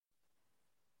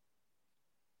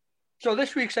So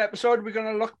this week's episode, we're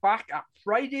going to look back at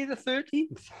Friday the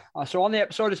 13th. So on the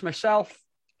episode, it's myself,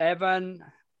 Evan,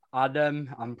 Adam,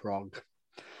 and Prog.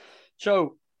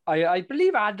 So I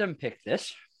believe Adam picked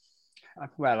this.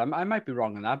 Well, I might be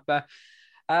wrong on that, but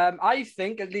I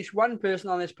think at least one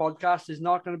person on this podcast is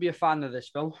not going to be a fan of this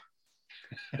film.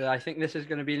 But I think this is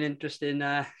going to be an interesting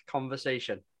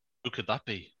conversation. Who could that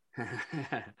be?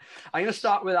 I'm going to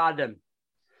start with Adam.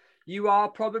 You are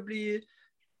probably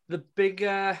the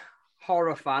bigger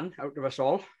horror fan out of us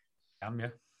all. Yeah.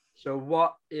 So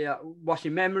what's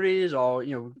your memories, or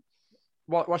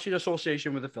what's your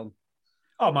association with the film?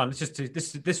 Oh man, it's just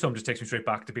this film just takes me straight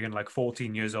back to being like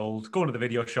 14 years old, going to the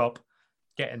video shop,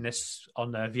 getting this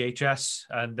on VHS,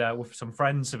 and with some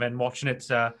friends, and then watching it,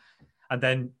 and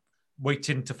then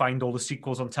waiting to find all the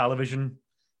sequels on television,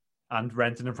 and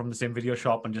renting them from the same video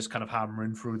shop, and just kind of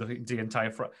hammering through the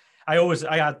entire.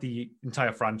 I had the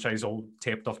entire franchise all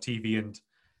taped off TV and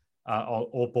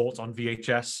all bought on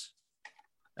VHS.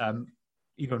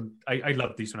 Even I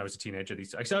loved these when I was a teenager.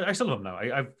 I still love them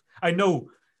now. I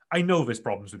know there's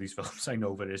problems with these films. I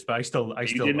know there is, but I still.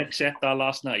 You didn't accept that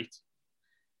last night.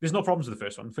 There's no problems with the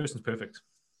first one. The first one's perfect.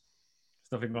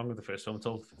 There's nothing wrong with the first one at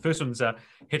all. The first one's a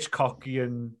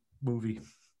Hitchcockian movie.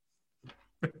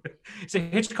 It's a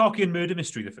Hitchcockian murder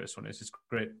mystery. The first one is. It's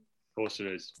great. Of course it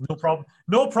is. No problem.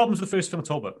 No problems with the first film at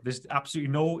all. But there's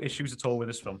absolutely no issues at all with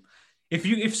this film.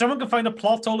 If someone can find a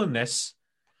plot hole in this,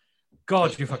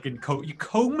 God, you're fucking you're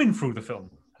combing through the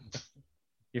film.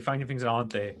 You're finding things that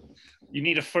aren't there. You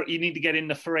need to get in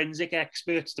the forensic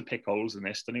experts to pick holes in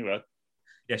this, don't you?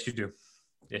 Yes, you do.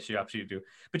 Yes, you absolutely do.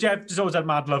 But yeah, I've just always had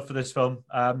mad love for this film.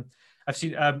 I've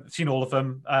seen all of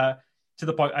them. To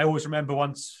the point, I always remember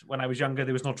once when I was younger,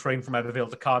 there was no train from Evervale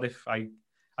to Cardiff. I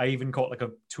even caught like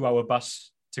a 2-hour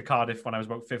bus to Cardiff when I was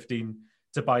about 15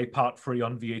 to buy part 3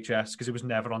 on VHS because it was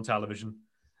never on television.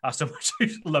 That's how much I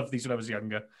loved these when I was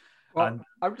younger. Well, and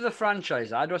out of the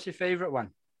franchise, what's your favourite one?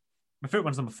 My favourite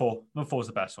one's number 4. Number 4 is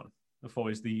the best one. Number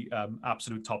 4 is the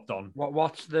absolute top don.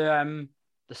 What's the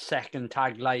second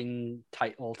tagline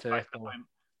title to it?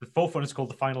 The 4th one is called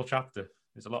The Final Chapter.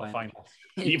 There's a lot of final.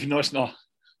 Even though it's not.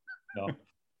 No.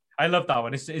 I love that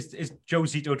one. It's Joe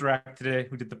Zito directed it.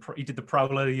 He did the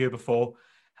Prowler the year before.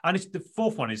 And it's the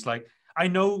 4th one is like, I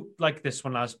know like this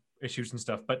one has issues and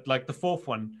stuff, but like the 4th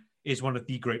one is one of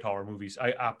the great horror movies.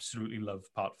 I absolutely love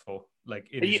part 4. Like,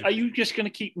 are you just going to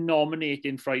keep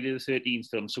nominating Friday the 13th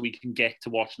films so we can get to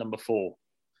watch number 4?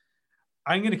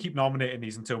 I'm going to keep nominating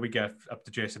these until we get up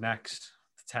to Jason X,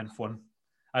 the 10th one.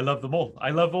 I love them all.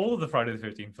 I love all of the Friday the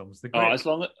 13th films. But I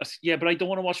don't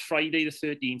want to watch Friday the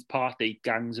 13th Part 8,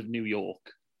 Gangs of New York.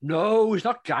 No, it's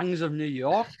not Gangs of New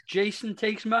York. Jason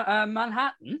Takes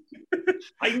Manhattan.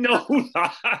 I know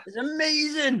that. It's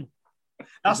amazing.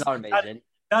 That's not amazing.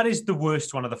 That is the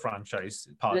worst one of the franchise.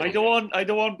 I don't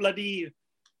want bloody.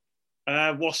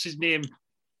 What's his name?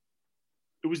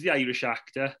 Who was the Irish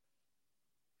actor?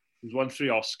 Who's won 3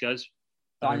 Oscars?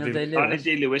 Daniel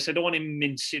Day-Lewis. I don't want him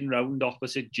mincing round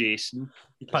opposite Jason.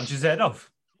 He punches his head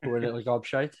off. Poor little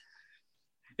gobshite.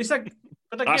 It's like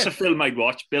that's a film I'd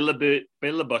watch. Bill the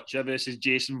Butcher versus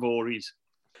Jason Voorhees.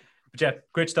 But yeah,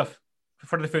 great stuff.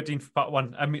 Friday the 13th Part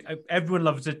 1. I mean, everyone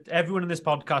loves it. Everyone in this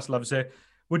podcast loves it.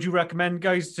 Would you recommend,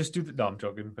 guys, just do the... No, I'm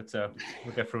joking, but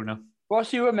we'll get through now.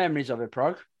 What's your memories of it,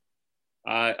 Prog?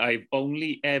 I've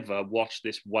only ever watched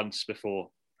this once before,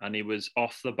 and it was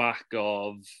off the back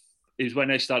of... It was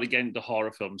when I started getting into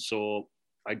horror films, so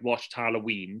I'd watched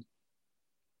Halloween,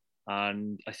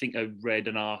 and I think I read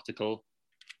an article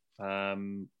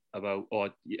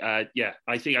about... I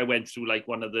think I went through like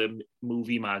one of the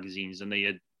movie magazines, and they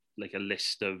had like a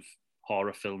list of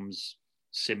horror films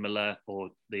similar, or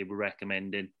they were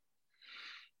recommending,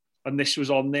 and this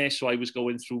was on there, so I was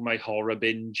going through my horror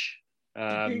binge.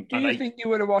 Do you think you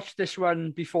would have watched this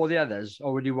one before the others,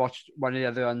 or would you watch one of the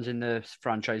other ones in the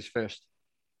franchise first?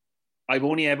 I've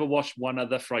only ever watched one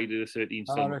other Friday the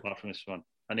 13th film apart from this one,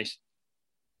 and it's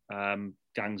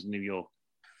Gangs of New York.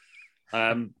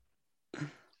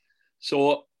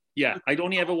 So yeah, I'd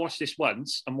only ever watched this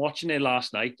once. I'm watching it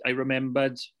last night. I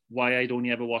remembered why I'd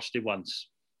only ever watched it once.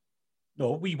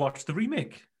 No, we watched the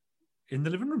remake in the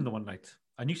living room the one night.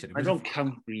 And you said it was... I don't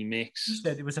count remakes. You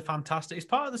said it was a fantastic... It's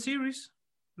part of the series.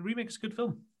 The remake is a good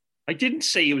film. I didn't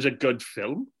say it was a good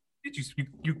film. Did you?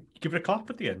 You give it a clap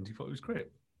at the end. You thought it was great.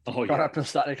 Oh, Got up and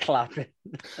started clapping.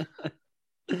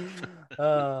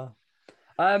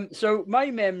 So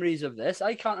my memories of this,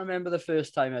 I can't remember the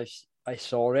first time I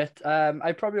saw it.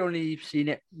 I probably only seen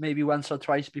it maybe once or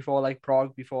twice before, like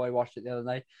Prog, before I watched it the other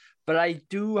night. But I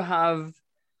do have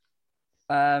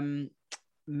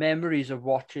memories of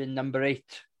watching number 8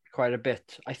 quite a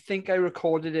bit. I think I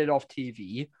recorded it off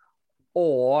TV,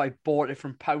 or I bought it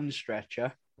from Pound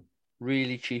Stretcher,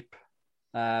 really cheap.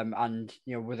 And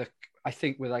I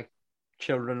think with like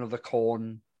Children of the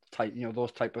Corn type,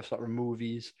 those type of sort of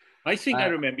movies. I think I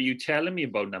remember you telling me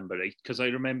about number 8 because I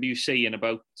remember you saying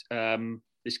about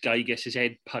this guy gets his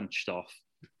head punched off.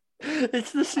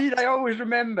 It's the scene I always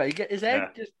remember. He get his head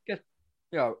just get,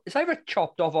 it's either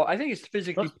chopped off or I think it's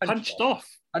physically punched off.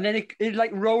 And then it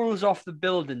like rolls off the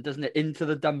building, doesn't it, into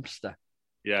the dumpster?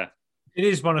 Yeah. It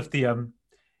is one of the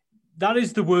that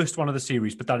is the worst one of the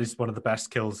series, but that is one of the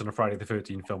best kills in a Friday the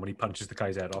 13th film when he punches the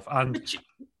guy's head off. And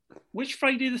which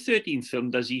Friday the 13th film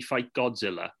does he fight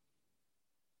Godzilla?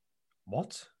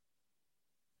 What?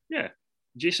 Yeah.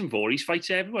 Jason Voorhees fights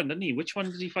everyone, doesn't he? Which one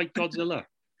does he fight Godzilla?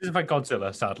 He doesn't fight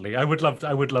Godzilla, sadly. I would love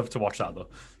to watch that though.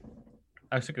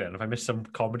 I was thinking, if I missed some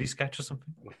comedy sketch or something.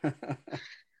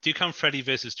 Do you count Freddy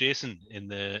versus Jason in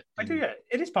the? I do, yeah.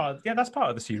 It is part of, that's part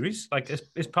of the series. Like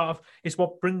it's part of, it's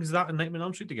what brings that and Nightmare on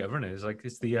Elm Street together, isn't it? It's like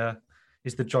it's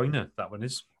the joiner. That one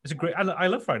is. It's a great. I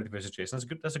love Friday versus Jason.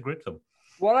 That's a great film.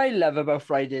 What I love about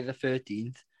Friday the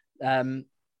 13th,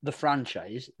 the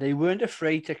franchise, they weren't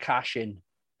afraid to cash in.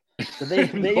 So they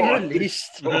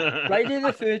released Friday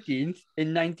the 13th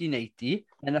in 1980,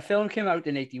 and the film came out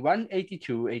in 81,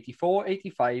 82, 84,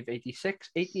 85, 86,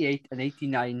 88, and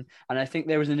 89, and I think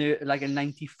there was a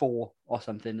 94 or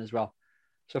something as well.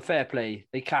 So fair play.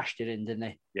 They cashed it in, didn't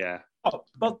they? Yeah. Oh,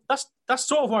 well, that's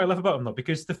sort of what I love about them though,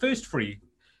 because the first three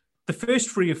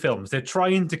of films, they're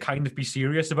trying to kind of be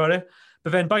serious about it.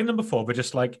 But then by number 4, we're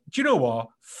just like, do you know what?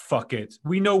 Fuck it.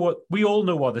 We all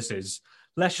know what this is.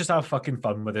 Let's just have fucking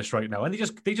fun with this right now. And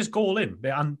they just go all in.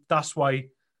 And that's why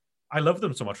I love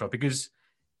them so much, right? Because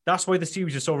that's why the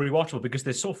series is so rewatchable, because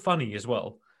they're so funny as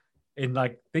well. And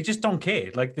like, they just don't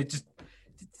care. Like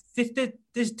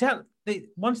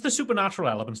once the supernatural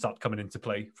elements start coming into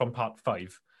play from part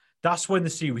 5, that's when the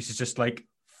series is just like,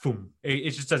 boom.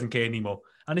 It just doesn't care anymore.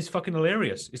 And it's fucking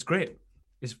hilarious. It's great.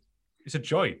 It's a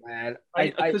joy.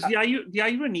 Because the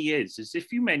irony is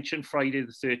if you mention Friday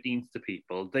the 13th to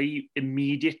people, they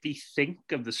immediately think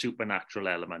of the supernatural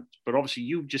element. But obviously,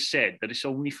 you've just said that it's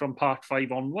only from part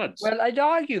 5 onwards. Well, I'd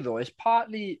argue though it's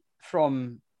partly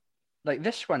from like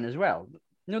this one as well.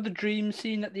 You know the dream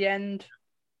scene at the end.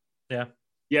 Yeah.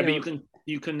 Yeah, but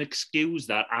you can excuse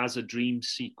that as a dream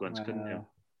sequence, couldn't you?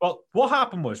 Well, what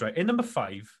happened was right in number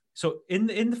 5. So in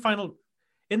the final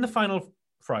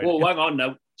Friday. Oh, hang on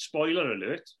now. Spoiler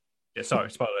alert. Yeah, sorry,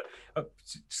 spoiler.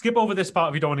 Skip over this part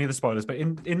if you don't want any of the spoilers. But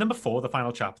in number 4, the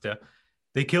final chapter,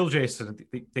 they kill Jason.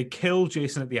 They kill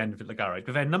Jason at the end of it, like, all right.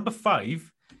 But then number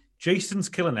 5, Jason's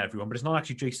killing everyone, but it's not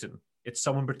actually Jason. It's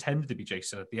someone pretending to be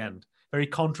Jason at the end. Very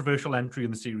controversial entry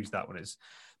in the series, that one is.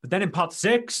 But then in part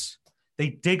 6,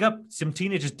 some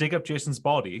teenagers dig up Jason's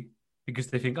body because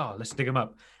they think, oh, let's dig him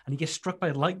up. And he gets struck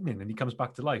by lightning and he comes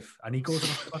back to life. And he goes on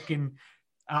a fucking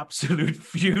absolute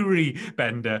fury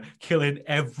bender, killing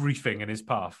everything in his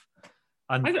path.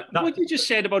 And what you just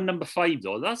said about number 5,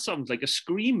 though, that sounds like a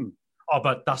Scream. Oh,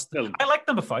 but I like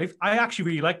number 5. I actually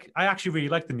really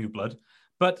like the New Blood,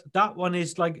 but that one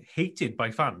is like hated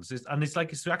by fans, and it's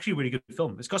actually a really good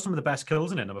film. It's got some of the best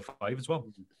kills in it. Number 5 as well.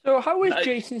 So how is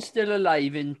Jason still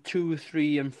alive in 2,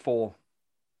 3, and 4?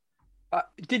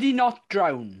 Did he not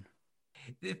drown?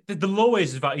 The law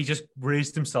is that he just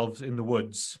raised himself in the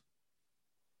woods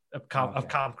of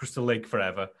Camp Crystal Lake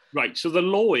forever. Right. So the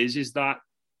law is that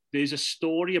there's a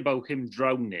story about him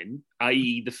drowning,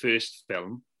 i.e. the first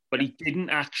film, but he didn't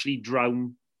actually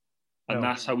drown, and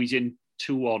that's how he's in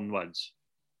 2 onwards.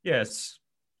 Yes.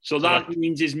 So that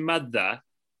means his mother,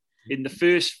 in the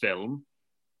first film,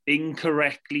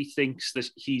 incorrectly thinks that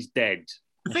he's dead.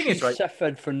 The thing is, right,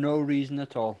 suffered for no reason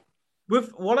at all.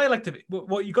 With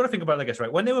what you got to think about, I guess,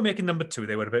 right? When they were making number 2,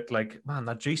 they were a bit like, man,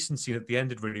 that Jason scene at the end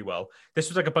did really well. This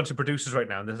was like a bunch of producers right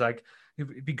now, and they're like,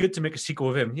 it'd be good to make a sequel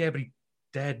of him. Yeah, but he's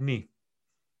dead, me.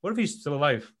 What if he's still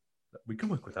alive? We can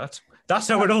work with that. That's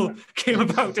how it all came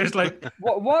about. It's like,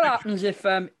 what happens if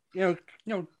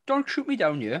don't shoot me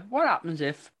down here. What happens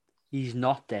if he's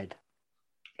not dead?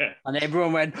 Yeah. And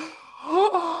everyone went,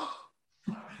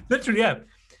 literally, yeah.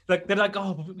 Like they're like,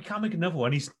 oh, but we can't make another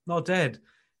one. He's not dead.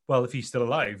 Well, if he's still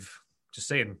alive, just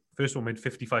saying. First one made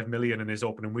 55 million in his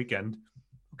opening weekend.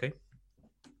 Okay,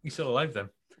 he's still alive then.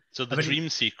 So the dream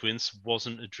sequence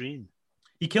wasn't a dream.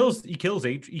 He kills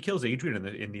Adrian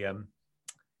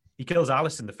he kills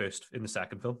Alice in the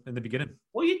second film in the beginning.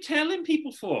 What are you telling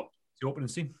people for? It's the opening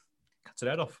scene. Cuts it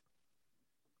head off.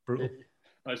 Brutal.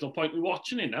 There's no point in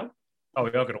watching it now. Oh, we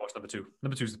are going to watch number 2.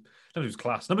 Number two's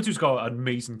class. Number 2's got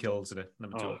amazing kills in it.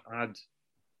 Number 2.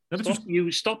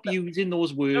 Stop using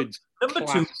those words.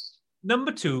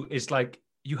 Number two is like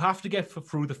you have to get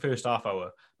through the first half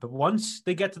hour, but once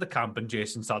they get to the camp and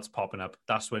Jason starts popping up,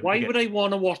 that's when. Why would I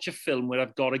want to watch a film where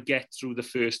I've got to get through the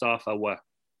first half hour?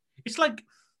 It's like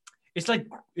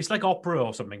opera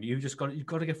or something. You've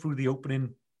got to get through the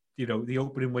opening. The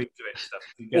opening waves of it and stuff.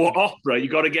 Or opera, you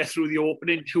got to get through the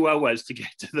opening 2 hours to get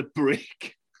to the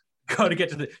break. Got to get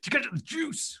to the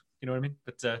juice. You know what I mean?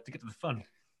 But to get to the fun.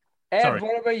 Ev, Sorry.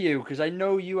 what about you? Because I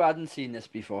know you hadn't seen this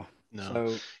before. No.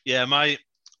 So Yeah, my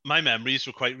memories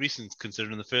were quite recent,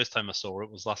 considering the first time I saw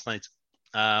it was last night.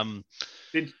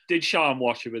 Did Sean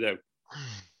watch it without?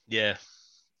 Yeah.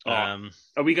 Oh.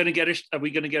 Are we gonna get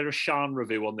a Sean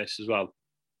review on this as well?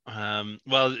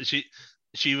 Well,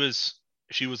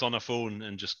 she was on her phone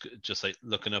and just like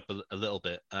looking up a little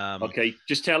bit. Okay,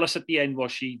 just tell us at the end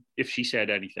if she said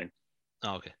anything.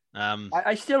 Oh, okay.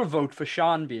 I still vote for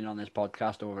Sean being on this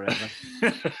podcast over Evan.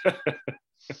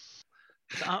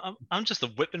 I'm just a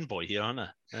whipping boy here, aren't I?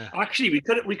 Yeah. Actually,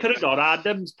 we could have got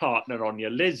Adam's partner on here,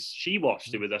 Liz. She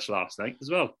watched it with us last night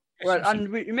as well. Well, and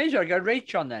we may as well get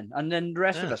Rach on then, and then the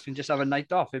rest of us can just have a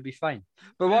night off. It'd be fine.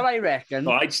 But what I reckon,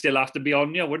 I'd still have to be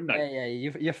on you, wouldn't I? Yeah,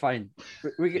 you're fine.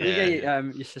 We get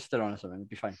your sister on or something. It'd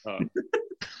be fine. Oh.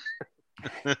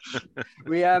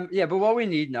 But what we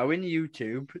need now in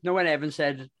YouTube, when Evan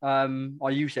said,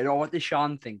 or you said, what does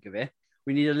Sean think of it?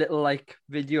 We need a little like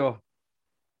video,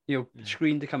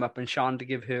 screen to come up and Sean to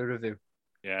give her review.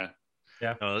 Yeah.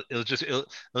 It'll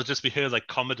just be her like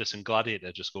Commodus and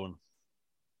Gladiator just going.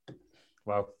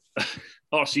 Wow.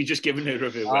 Oh, so you're just giving her a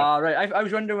review. Right. I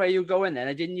was wondering where you were going then.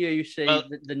 I didn't hear you say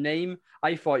the name.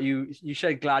 I thought you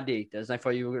said Gladiators. I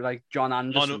thought you were like John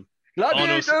Anderson.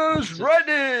 Gladiators,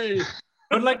 ready!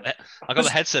 But like, I got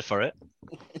the headset for it.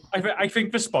 I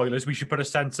think for spoilers, we should put a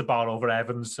censor bar over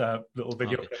Evan's little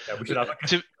video. Okay. We should have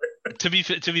to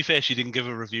be fair, she didn't give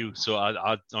a review, so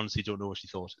I honestly don't know what she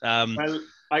thought. Well,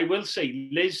 I will say,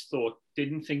 Liz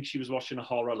didn't think she was watching a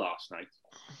horror last night.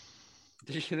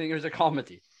 Did she think it was a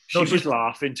comedy? She was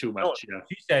laughing too much. Yeah.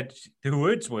 She said the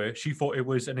words were she thought it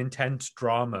was an intense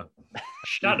drama.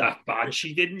 Shut up, man.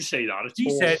 She didn't say that at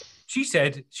all. She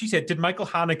said, did Michael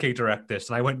Haneke direct this?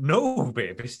 And I went, no,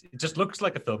 babe. It just looks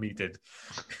like a film he did.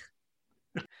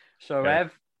 So,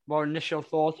 Ev, what initial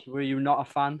thoughts? Were you not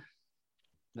a fan?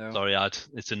 No. Sorry, Ad.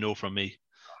 It's a no from me.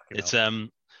 It's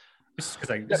Don't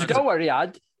worry,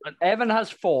 Ad. Evan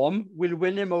has form. We'll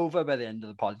win him over by the end of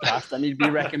the podcast, and he'd be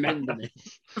recommending it.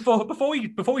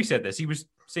 Before he said this, he was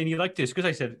saying he liked this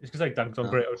because I dunked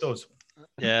on Great Outdoors.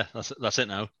 Yeah, that's it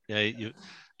now. Yeah, you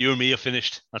and me are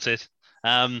finished. That's it.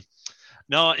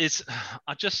 No, I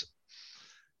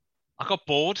got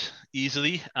bored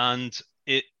easily, and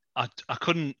I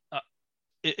couldn't.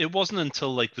 It wasn't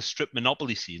until like the strip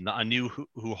Monopoly scene that I knew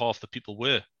who half the people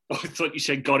were. Oh, I thought you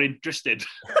said got interested.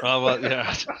 Oh well,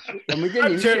 yeah. And we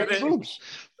didn't even get boobs.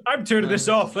 I'm turning this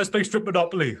off. Let's play strip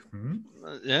Monopoly.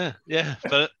 Yeah,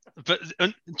 but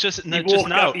just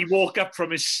now he woke up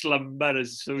from his slumber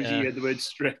as soon as he heard the word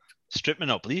strip. Strip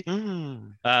Monopoly.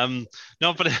 No,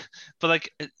 but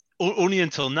like only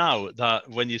until now that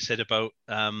when you said about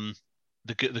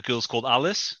the girl's called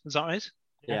Alice, is that right?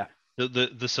 Yeah.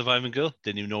 The surviving girl,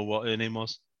 didn't even know what her name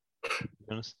was. To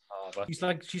be honest.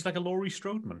 She's like a Laurie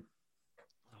Strodeman.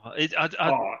 You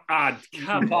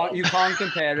can't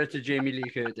compare her to Jamie Lee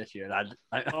Curtis here.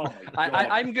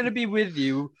 I'm going to be with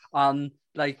you on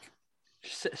like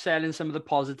selling some of the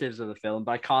positives of the film,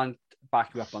 but I can't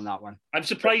back you up on that one. I'm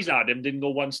surprised Adam didn't go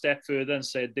one step further and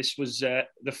said this was the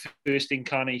first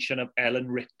incarnation of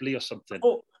Ellen Ripley or something.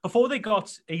 Before they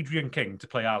got Adrian King to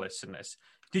play Alice in this,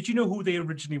 did you know who they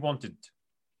originally wanted?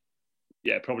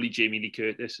 Yeah, probably Jamie Lee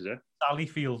Curtis, is it? Sally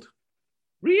Field.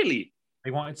 Really? They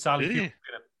wanted Sally Field.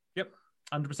 Yep,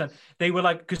 100%. They were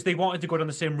like, because they wanted to go down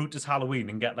the same route as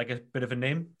Halloween and get like a bit of a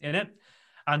name in it.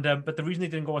 And but the reason they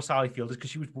didn't go with Sally Field is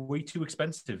because she was way too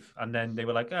expensive. And then they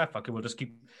were like, fuck it, we'll just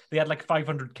keep. They had like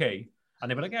 $500K, and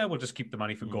they were like, we'll just keep the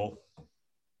money for Go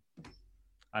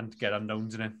and get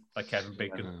unknowns in it, like Kevin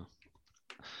Bacon.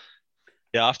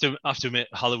 Yeah, I have to admit,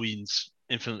 Halloween's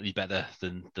infinitely better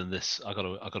than this. I got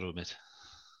to admit.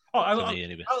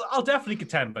 I'll definitely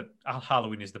contend, but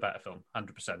Halloween is the better film,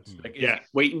 100%. Like,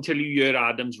 wait until you hear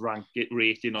Adam's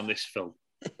rating on this film.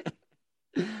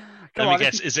 Let me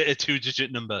guess, is it a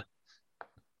 2-digit number?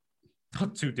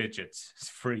 Not 2 digits. It's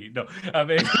free. No, I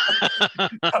mean,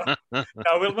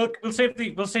 no. We'll save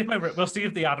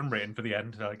the Adam rating for the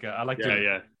end. Like, I like.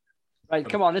 Right,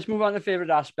 come on. Let's move on to favorite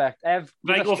aspect. Ev,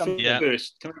 can I go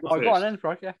first? Go on then,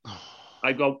 Brock. Yeah.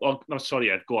 I go. Oh, no,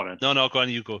 sorry, Ed. Go on. Ed. No, go on.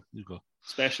 You go.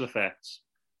 Special effects.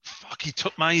 Fuck, he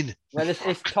took mine. Well,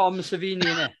 it's Tom Savini,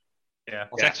 isn't it? Yeah.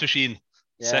 Sex Machine.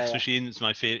 Yeah, Sex yeah. Machine is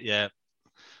my favorite. Yeah,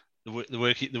 the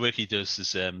work he does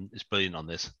is brilliant on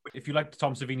this. If you like the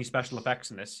Tom Savini special effects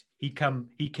in this, he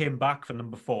came back for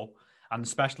number 4, and the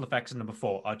special effects in number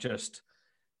 4 are just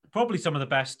probably some of the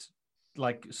best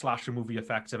like slasher movie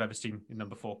effects I've ever seen in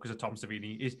number 4 because of Tom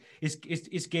Savini.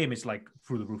 His game is like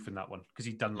through the roof in that one because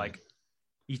he'd done like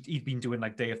he'd been doing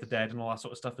like Day of the Dead and all that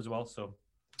sort of stuff as well. So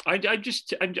I'm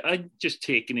just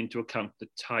taking into account the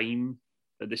time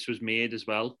that this was made as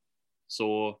well.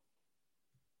 So,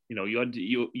 you know,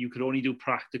 you could only do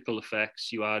practical effects.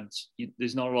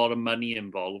 There's not a lot of money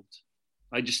involved.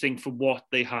 I just think for what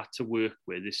they had to work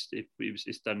with,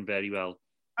 it's done very well.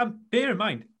 Bear in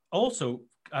mind also,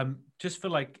 just for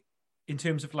like in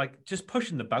terms of like just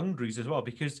pushing the boundaries as well,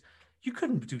 because you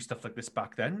couldn't do stuff like this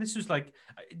back then. This was like,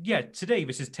 yeah, today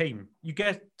this is tame. You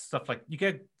get stuff like you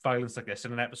get violence like this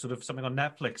in an episode of something on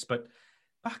Netflix, but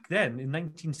back then in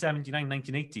 1979,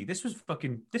 1980,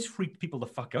 this freaked people the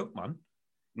fuck out, man.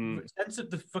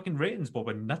 The fucking ratings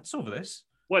were nuts over this.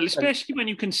 Well, especially when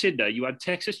you consider you had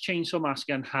Texas Chainsaw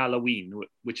Massacre and Halloween,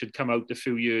 which had come out a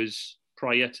few years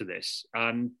prior to this,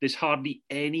 and there's hardly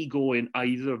any go in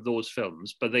either of those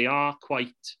films, but they are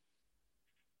quite.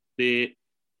 They're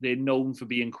known for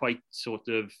being quite sort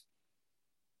of.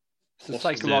 It's a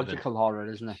psychological horror,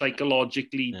 isn't it?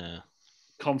 Psychologically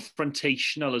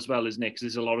confrontational as well, isn't it? Because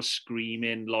there's a lot of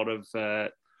screaming, a lot of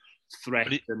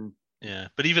threat and. Yeah,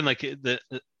 but even like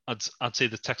I'd say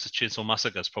the Texas Chainsaw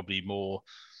Massacre is probably more,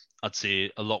 I'd say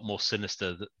a lot more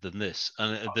sinister than this.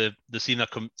 And the scene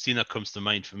that comes to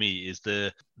mind for me is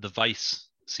the Vice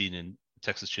scene in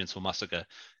Texas Chainsaw Massacre,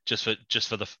 just for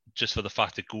the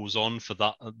fact it goes on for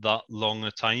that long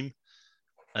a time,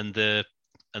 and the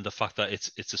fact that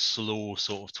it's a slow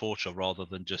sort of torture rather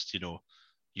than just, you know,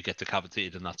 you get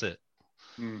decapitated and that's it.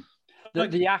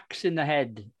 The axe in the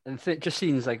head and just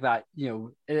scenes like that,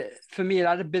 you know, for me, it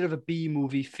had a bit of a B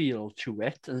movie feel to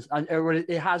it, and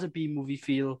it has a B movie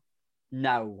feel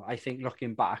now. I think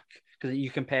looking back, because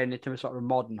you're comparing it to a sort of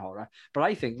modern horror, but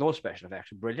I think those special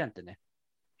effects are brilliant, isn't it?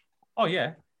 Oh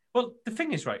yeah. Well, the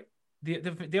thing is, right. The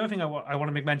other thing I want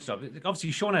to make mention of,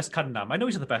 obviously, Sean S. Cunningham. I know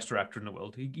he's not the best director in the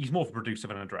world. He's more of a producer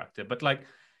than a director, but like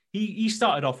he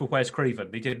started off with Wes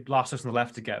Craven. They did Last House on the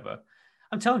Left together.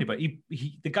 I'm telling you, but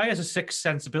the guy has a sixth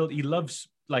sensibility. He loves,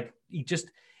 like,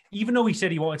 even though he said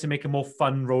he wanted to make a more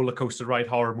fun roller coaster ride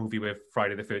horror movie with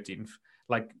Friday the 13th,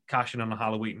 like cashing on a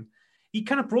Halloween, he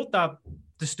kind of brought that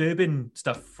disturbing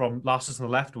stuff from Last House on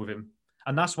the Left with him.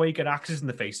 And that's why you get axes in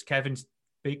the face. Kevin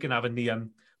Bacon having the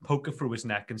poker through his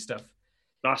neck and stuff.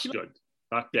 That's good.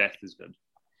 That death is good.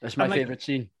 That's my favorite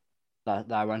scene. That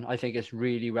one. I think it's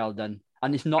really well done.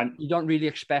 And it's not, you don't really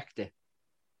expect it.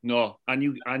 No, and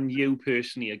you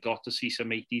personally got to see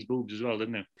some 80s boobs as well,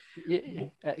 didn't you?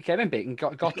 Yeah, Kevin Bacon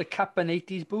got to cap an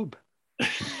 80s boob.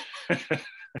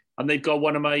 And they've got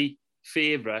one of my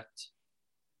favourite,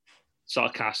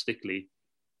 sarcastically,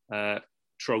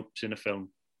 tropes in a film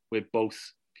where both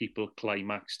people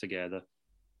climax together.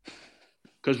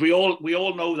 Because we all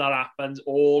know that happens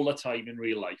all the time in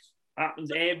real life. Happens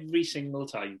every single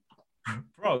time.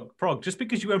 Prog, just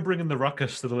because you weren't bringing the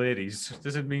ruckus to the ladies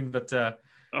doesn't mean that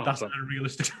that's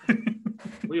unrealistic.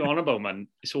 What are you on about, man?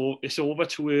 It's over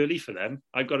too early for them.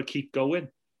 I've got to keep going.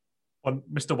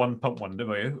 Mr. One Pump Wonder,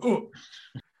 were you? Oh,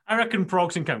 I reckon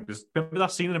Prog's encounters. Remember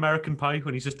that scene in American Pie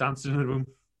when he's just dancing in the room?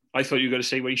 I thought you were going to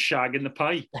say when he's shagging the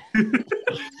pie. and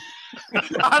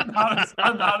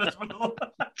that as well.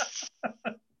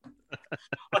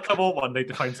 I'll come home one day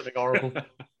to find something horrible.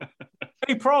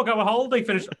 Hey, Prog, our holiday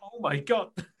finished. Oh my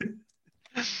god.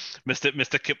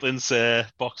 Mr. Kipling's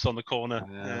box on the corner.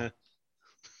 Yeah.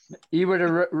 He would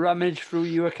have rummaged through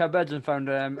your cupboards and found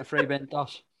a Fray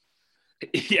Bentos.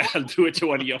 Yeah, I'll do it to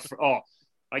one of your...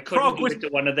 I couldn't do it to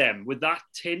one of them. With that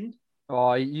tin...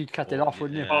 Oh, you'd cut it off,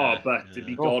 wouldn't you? Oh, but it'd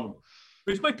be gone.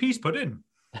 Where's my peas put in?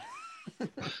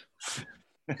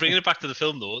 Bringing it back to the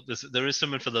film, though, there is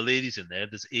something for the ladies in there.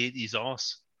 There's 80s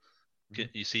arse.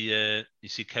 You see a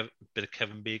bit of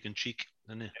Kevin Bacon cheek,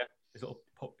 isn't it? Yeah,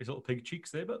 his little pig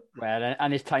cheeks there, but well,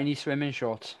 and his tiny swimming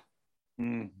shorts.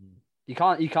 Mm. You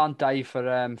can't dive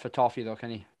for toffee though,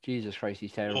 can he? Jesus Christ,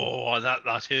 he's terrible. Oh, that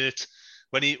hurt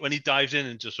when he dived in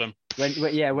and just went.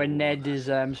 When Ned is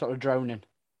sort of drowning.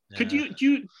 Yeah. Do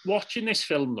you watching this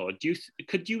film though?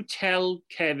 Could you tell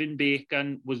Kevin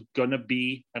Bacon was gonna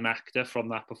be an actor from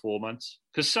that performance?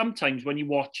 Because sometimes when you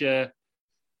watch a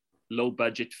low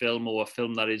budget film or a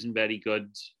film that isn't very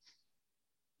good,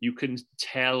 you can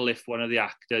tell if one of the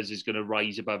actors is going to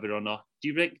rise above it or not. Do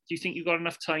you think you got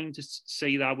enough time to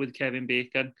say that with Kevin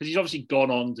Bacon? Because he's obviously gone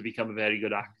on to become a very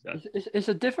good actor. It's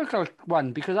a difficult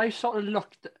one because I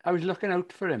was looking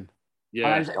out for him. Yeah.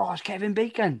 And I was like, oh, it's Kevin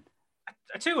Bacon.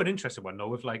 I tell you an interesting one though,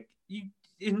 with like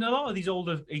in a lot of these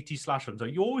older 80s slash films,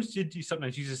 you always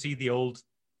sometimes used to see the old,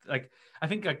 like I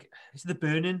think like is it The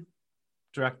Burning?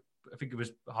 I think it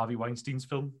was Harvey Weinstein's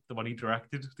film, the one he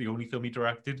directed, the only film he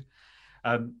directed.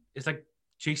 It's like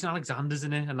Jason Alexander's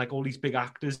in it, and like all these big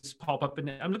actors pop up in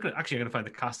it. I'm going to find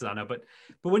the cast of that now, but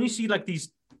when you see like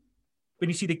these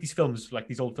films, like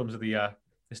these old films of the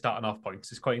starting off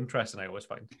points, it's quite interesting. I always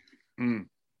find. Mm.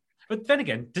 But then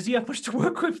again, does he have much to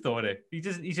work with though?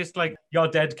 He's just like, you're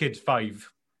dead, kid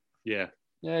 5. Yeah.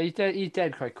 Yeah, he's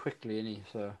dead quite quickly, isn't he?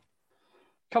 So,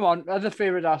 come on, other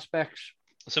favorite aspects.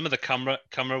 Some of the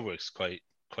camera works quite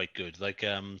good. Like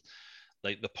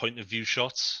the point of view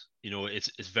shots. You know, it's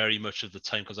very much of the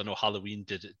time, because I know Halloween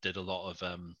did a lot of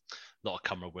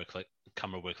camera work like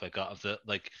that, of the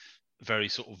like very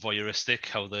sort of voyeuristic,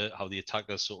 how the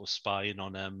attackers sort of spying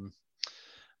on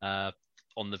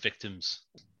the victims.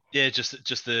 Yeah, just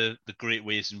the great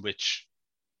ways in which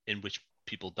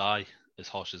people die, as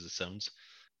harsh as it sounds.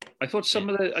 I thought some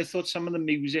of the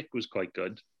music was quite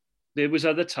good. There was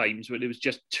other times where it was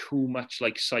just too much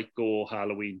like Psycho or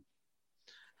Halloween.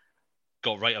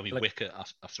 Got right on me wicket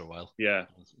after a while. Yeah.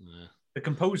 The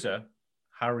composer,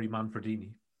 Harry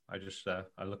Manfredini, I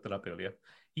looked it up earlier.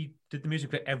 He did the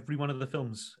music for every one of the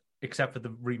films except for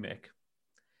the remake.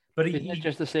 But he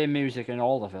just the same music in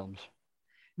all the films.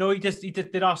 No, he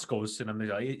did our scores, and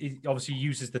he obviously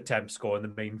uses the temp score and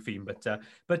the main theme,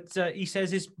 but he says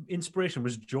his inspiration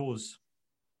was Jaws.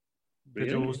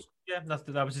 Really? Jaws, yeah,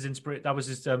 that was his inspiration. That was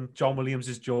his John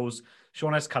Williams' Jaws.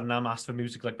 Sean S. Cunningham asked for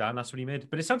music like that, and that's what he made.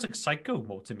 But it sounds like Psycho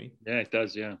more to me. Yeah, it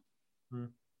does. Yeah.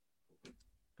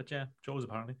 But yeah, Jaws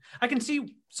apparently. I can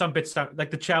see some bits like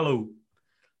the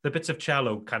bits of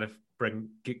cello kind of bring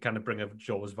a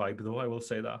Jaws vibe, though. I will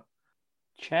say that.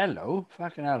 Cello?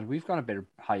 Fucking hell, we've got a bit of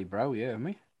highbrow here, haven't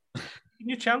we? You can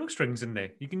use cello strings in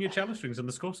there. You can use cello strings on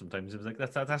the score sometimes. It was like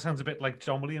that sounds a bit like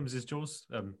John Williams' Jaws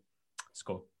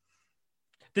score.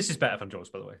 This is better than Jaws,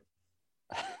 by the way.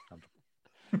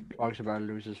 Talks about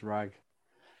losers rag.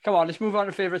 Come on, let's move on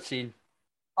to favourite scene.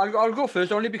 I'll go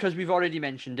first, only because we've already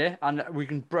mentioned it, and we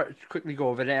can quickly go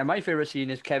over it. And my favourite scene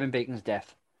is Kevin Bacon's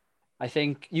death. I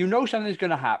think you know something's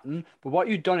going to happen, but what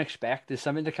you don't expect is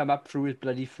something to come up through his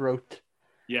bloody throat.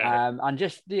 Yeah. And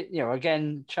just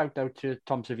again, shout out to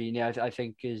Tom Savini. I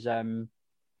think his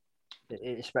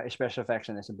special effects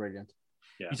in this are brilliant.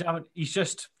 Yeah. He's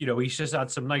just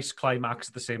had some nice climax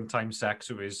at the same time sex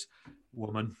with his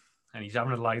woman, and he's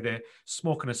having to lie there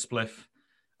smoking a spliff,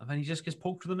 and then he just gets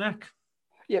poked through the neck.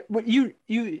 Yeah, but you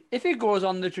if it goes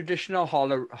on the traditional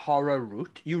horror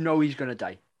route, you know he's going to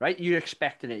die, right? You're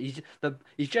expecting it.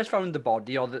 He's just found the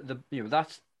body, or the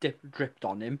that's dripped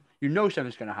on him. You know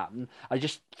something's going to happen. I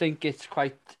just think it's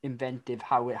quite inventive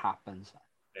how it happens,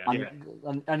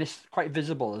 and it's quite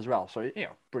visible as well. So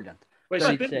brilliant. Well, it's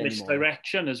a bit of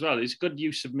misdirection as well. It's good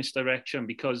use of misdirection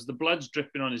because the blood's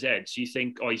dripping on his head. So you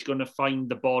think, he's going to find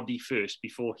the body first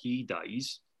before he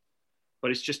dies.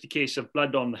 But it's just a case of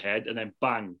blood on the head and then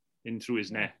bang in through his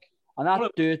neck. And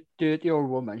that dirty old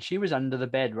woman, she was under the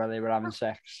bed while they were having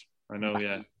sex. I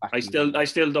know, I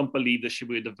still don't believe that she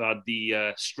would have had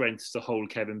the strength to hold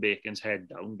Kevin Bacon's head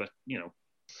down, but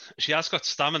she has got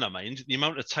stamina, mind. The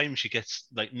amount of time she gets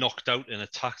like knocked out and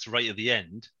attacked right at the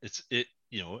end,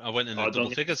 I went in a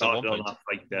double figures at one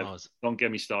point. Don't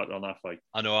get me started on that fight.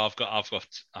 I know I've got.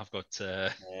 It's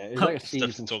like a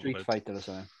scene from Street Fighter or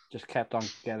something. Just kept on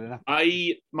getting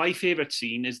it. My favourite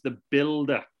scene is the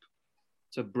build-up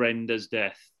to Brenda's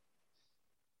death.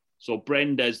 So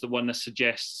Brenda's the one that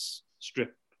suggests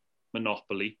strip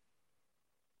Monopoly,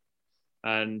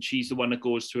 and she's the one that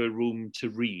goes to her room to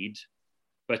read.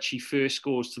 But she first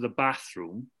goes to the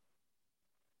bathroom.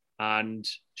 And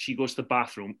she goes to the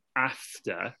bathroom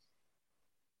after.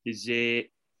 Is it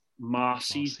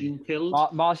Marcy's been killed?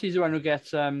 Marcy's the one who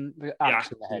gets the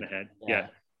axe in the head. Yeah.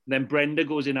 Then Brenda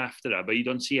goes in after her, but you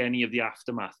don't see any of the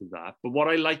aftermath of that. But what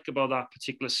I like about that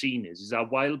particular scene is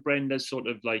that while Brenda's sort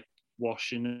of like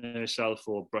washing herself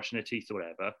or brushing her teeth or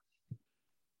whatever,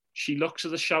 she looks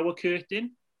at the shower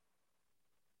curtain.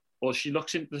 Or she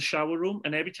looks into the shower room,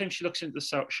 and every time she looks into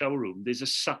the shower room, there's a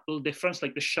subtle difference.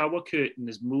 Like the shower curtain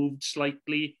is moved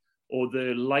slightly, or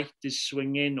the light is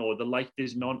swinging, or the light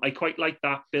is non. I quite like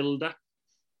that build-up.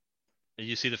 And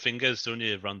you see the fingers, don't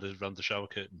you, around the shower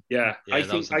curtain? Yeah, I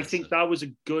think that was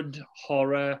a good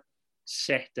horror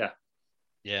setup.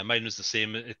 Yeah, mine was the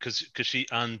same because she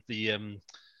and the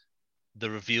the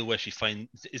reveal where she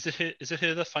finds is it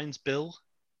her that finds Bill?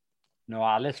 No,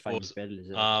 Alice Or finds Bill, is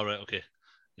it? Right, okay,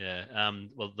 yeah.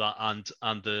 Well, that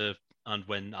and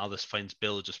when Alice finds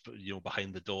Bill just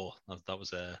behind the door, that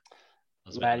was a.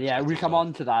 Well, yeah, we'll come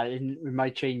on to that in my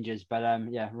changes, but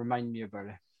yeah, remind me about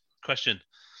it. Question.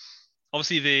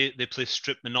 Obviously, they play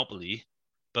Strip Monopoly,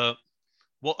 but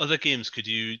what other games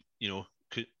do you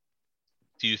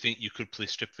think you could play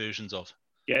Strip versions of?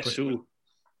 Guess who?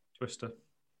 Twister.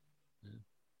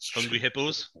 Hungry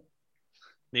Hippos,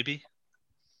 maybe.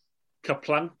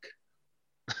 Kaplank.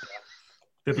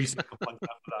 There'll be some Kaplank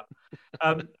after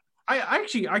that.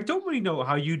 I don't really know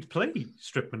how you'd play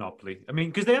Strip Monopoly. I mean,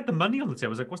 because they had the money on the table. I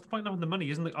was like, what's the point of having the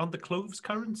money? Aren't the cloves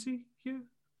currency here?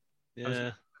 Yeah.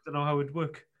 I don't know how it would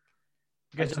work.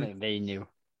 I don't think they knew.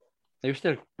 They were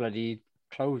still bloody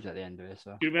closed at the end of it.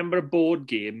 So. Do you remember a board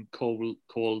game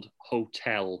called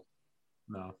Hotel?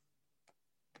 No.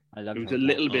 I love it. Was a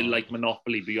little bit like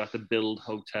Monopoly, but you had to build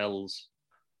hotels.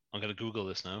 I'm going to Google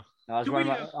this now.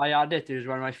 I had it. It was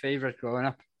one of my favourites growing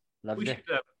up. Loved it.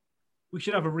 We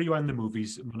should have a Rewind the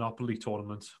Movies Monopoly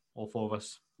tournament, all four of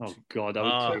us. Oh, God,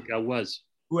 I would think I was.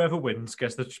 Whoever wins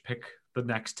gets to pick the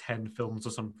next 10 films or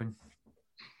something.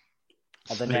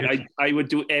 I would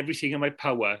do everything in my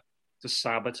power to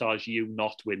sabotage you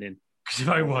not winning. Because if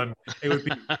I won, it would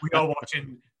be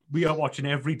we are watching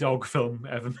every dog film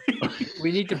ever made.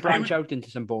 We need to branch out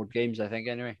into some board games, I think,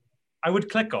 anyway. I would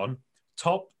click on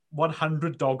top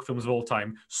 100 dog films of all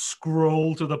time,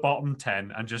 scroll to the bottom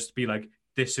 10, and just be like,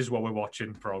 this is what we're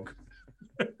watching, Prog.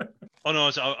 Oh, no,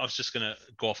 I was just going to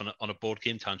go off on a board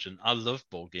game tangent. I love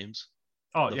board games.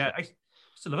 Oh, yeah. I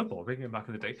still love a board game back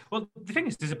in the day. Well, the thing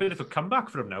is, there's a bit of a comeback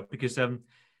for them now because they're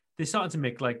starting to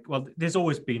make there's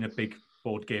always been a big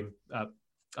board game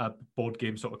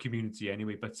sort of community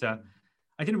anyway, but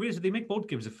I didn't realize that they make board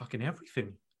games of fucking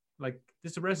everything. Like,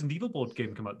 there's a Resident Evil board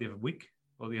game come out the other week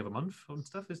or the other month and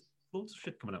stuff. There's loads of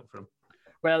shit coming out from them.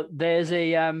 Well, there's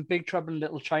a Big Trouble in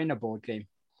Little China board game,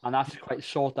 and that's quite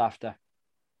sought after.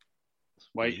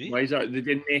 Why is that? They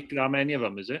didn't make that many of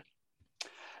them, is it?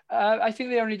 I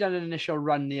think they only done an initial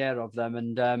run there of them,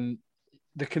 and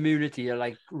the community are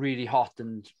like really hot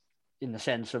and in the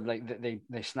sense of like they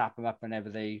snap them up whenever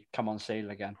they come on sale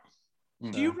again.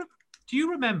 Do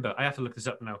you remember? I have to look this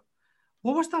up now.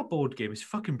 What was that board game? It's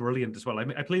fucking brilliant as well. I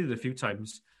mean, I played it a few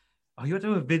times. Oh, you had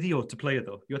to have a video to play it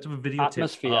though. You had to have a video.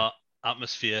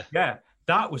 Atmosphere. Yeah,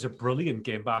 that was a brilliant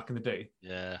game back in the day.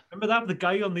 Yeah. Remember that? The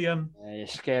guy on the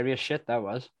scary as shit that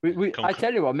was. I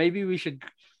tell you what, maybe we should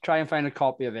try and find a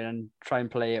copy of it and try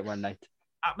and play it one night.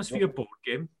 Atmosphere board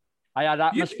game. I had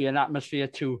Atmosphere and Atmosphere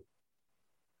 2.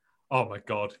 Oh my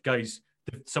god, guys!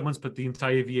 Someone's put the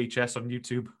entire VHS on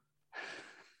YouTube.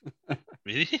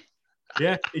 Really?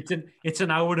 Yeah, it's an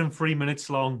hour and 3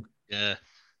 minutes long. Yeah.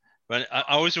 When I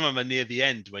always remember near the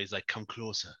end where he's like, come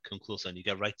closer, and you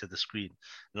get right to the screen,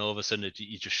 and all of a sudden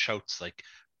he just shouts like,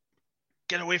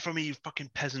 "Get away from me, you fucking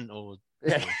peasant!" Or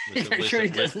he says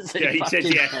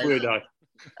the F word.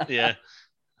 Yeah.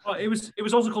 Well, it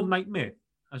was also called Nightmare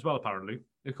as well. Apparently,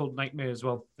 they're called Nightmare as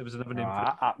well. There was another name for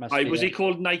it. Atmosphere. Was it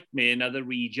called Nightmare in other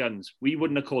regions? We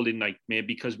wouldn't have called it Nightmare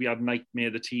because we had Nightmare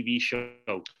the TV show.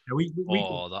 Yeah, we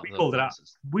called it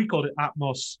we called it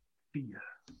Atmosphere.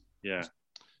 Yeah.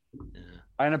 Yeah.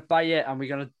 I'm gonna buy it and we're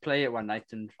gonna play it one night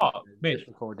and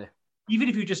record it. Even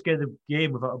if you just get the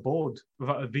game without a board,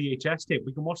 without a VHS tape,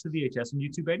 we can watch the VHS on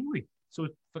YouTube anyway. So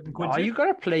it's fucking cool. Oh, you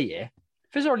gotta play it.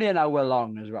 If it's only an hour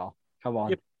long as well. Come on.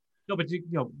 Yeah. No, but you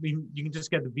can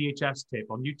just get the VHS tape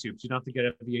on YouTube, so you don't have to get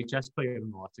a VHS player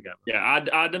and all that together. Yeah,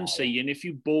 Adam's saying if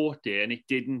you bought it and it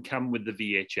didn't come with the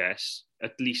VHS,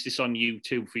 at least it's on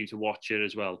YouTube for you to watch it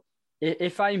as well.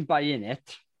 If I'm buying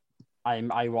it,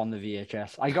 I want the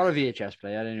VHS. I got a VHS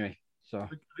player anyway, so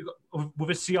with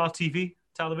a CRTV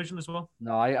television as well.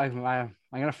 No, I'm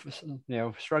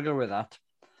gonna struggle with that.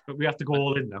 But we have to go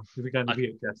all in now. We're getting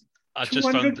the VHS. I just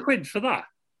 200 quid for that.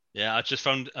 Yeah, I just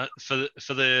found for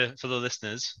the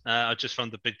listeners, I just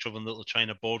found the Big Trouble in Little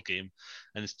China board game,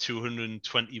 and it's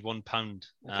 £221.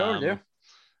 I told you.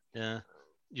 Yeah,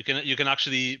 you can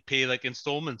actually pay like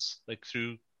installments, like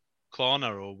through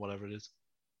Klarna or whatever it is.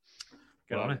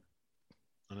 Get on it.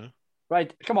 I know.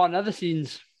 Right, come on, other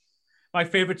scenes. My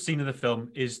favourite scene of the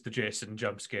film is the Jason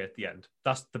jump scare at the end.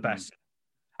 That's the best.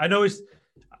 I know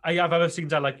I have other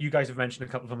scenes I like. You guys have mentioned a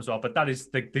couple of them as well, but that is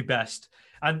the best.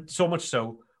 And so much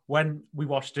so, when we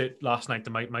watched it last night,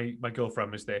 my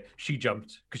girlfriend was there. She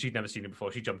jumped because she'd never seen it before.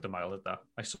 She jumped a mile at that.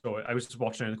 I saw it. I was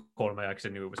watching it in the corner of my eye because I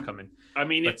knew it was coming. I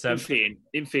mean,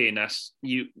 in fairness,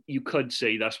 you could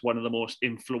say that's one of the most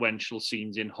influential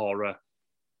scenes in horror.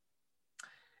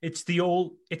 It's the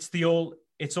all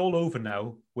it's all over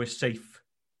now. We're safe.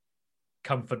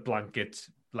 Comfort blanket,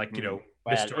 like, you know,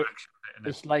 Well, misdirection.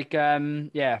 It's like, Friday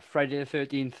the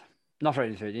 13th. Not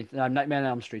Friday the 13th, Nightmare on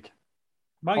Elm Street.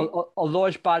 Although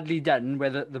it's badly done, where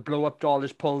the blow-up doll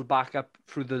is pulled back up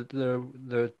through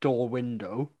the door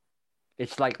window,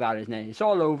 it's like that, isn't it? It's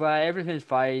all over, everything's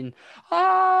fine.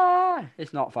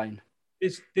 It's not fine.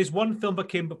 There's one film that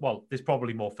came, well, there's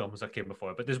probably more films that came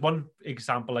before, but there's one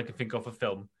example I can think of a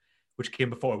film which came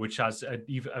before, which has a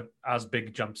as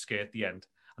big jump scare at the end,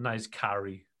 and that is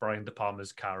Carrie, Brian De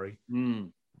Palma's Carrie.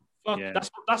 Yeah.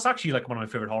 That's actually like one of my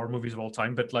favorite horror movies of all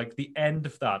time, but like the end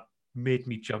of that made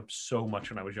me jump so much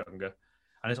when I was younger.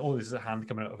 And it's always a hand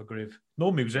coming out of a grave.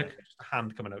 No music, just a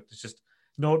hand coming out. It's just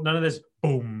none of this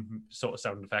boom sort of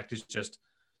sound effect. It's just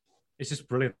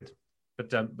brilliant.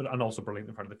 But and also brilliant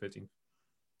in front of the 13th.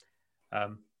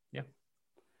 Yeah.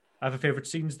 I have a favorite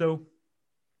scenes though.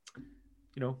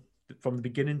 You know, from the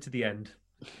beginning to the end,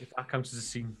 if that counts as a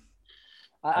scene.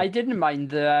 I didn't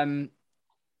mind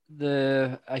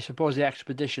the I suppose the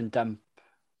expedition dump.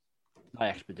 Not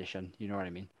expedition, you know what I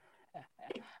mean.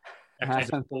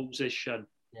 Exposition.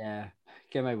 Yeah,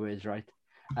 get my words right.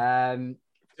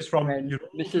 Just from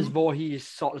Mrs. Voorhees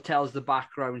sort of tells the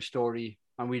background story,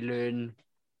 and we learn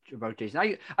about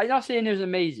Jason. I'm not saying it was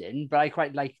amazing, but I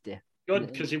quite liked it.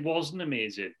 Good, because it wasn't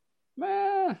amazing.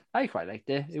 I quite liked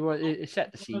it. It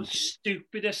set the scene. The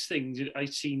stupidest things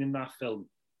I've seen in that film.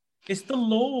 It's the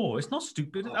law. It's not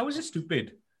stupid. How is it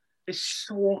stupid? It's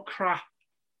so crap.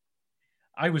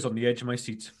 I was on the edge of my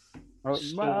seat.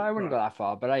 I wouldn't go that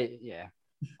far, but I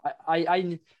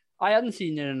hadn't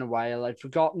seen it in a while. I'd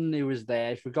forgotten it was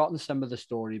there. I'd forgotten some of the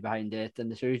story behind it,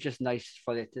 and so it was just nice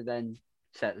for it to then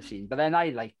set the scene. But then I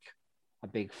like a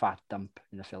big fat dump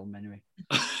in the film anyway.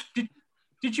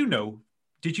 Did you know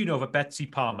that Betsy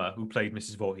Palmer, who played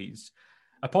Mrs. Voorhees,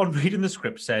 upon reading the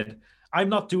script said, "I'm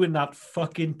not doing that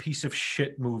fucking piece of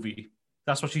shit movie."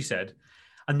 That's what she said.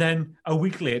 And then a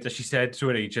week later, she said to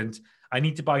her agent, "I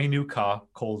need to buy a new car.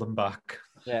 Call them back."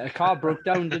 Yeah, a car broke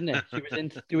down, didn't it? She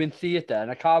was doing theatre,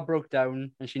 and a car broke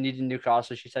down, and she needed a new car,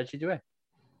 so she said she'd do it.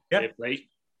 Yeah, right.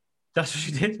 That's what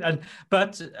she did.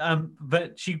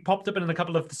 But she popped up in a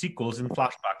couple of the sequels in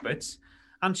flashback bits,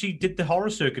 and she did the horror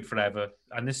circuit forever.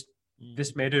 And this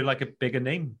made her like a bigger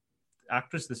name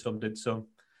actress. This film did, so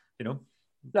you know.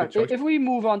 Look, if we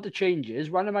move on to changes,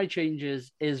 one of my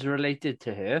changes is related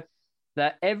to her.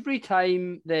 That every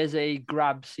time there's a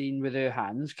grab scene with her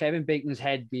hands, Kevin Bacon's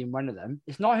head being one of them,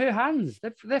 it's not her hands.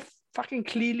 They're fucking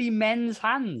clearly men's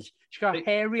hands. She's got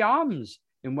hairy arms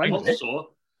in one.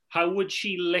 Also, how would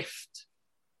she lift?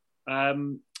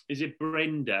 Is it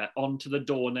Brenda onto the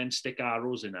door and then stick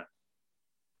arrows in her?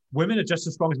 Women are just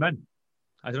as strong as men.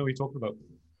 I don't know what you're talking about.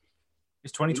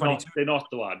 It's 2022. They're not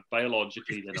the one.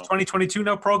 Biologically, they're not. It's 2022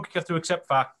 now, Prog. You have to accept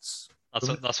facts.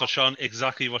 That's what Sean,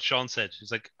 exactly what Sean said.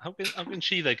 He's like, how can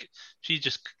she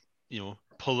just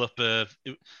pull up a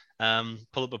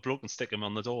bloke and stick him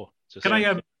on the door?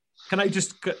 I'm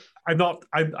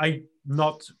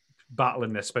not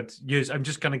battling this, but yes, I'm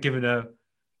just kind of giving a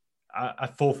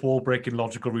fourth wall breaking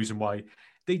logical reason why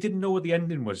they didn't know what the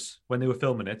ending was when they were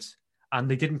filming it,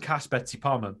 and they didn't cast Betsy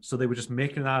Palmer, so they were just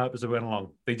making that up as they went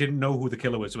along. They didn't know who the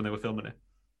killer was when they were filming it.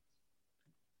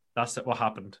 That's what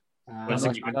happened. That's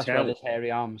why there's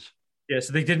hairy arms. Yeah,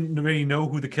 so they didn't really know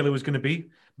who the killer was going to be,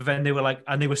 but then they were like,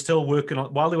 and they were still working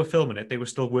on, while they were filming it, they were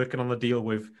still working on the deal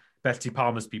with Betsy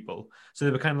Palmer's people. So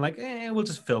they were kind of like, we'll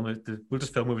just film it. We'll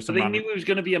just film it with some. But they knew it was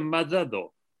going to be a mother,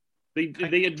 though.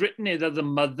 They had written it that the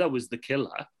mother was the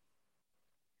killer.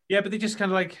 Yeah, but they just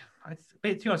kind of like,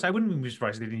 to be honest, I wouldn't be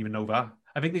surprised if they didn't even know that.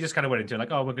 I think they just kind of went into it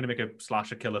like, we're going to make a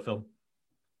slasher killer film.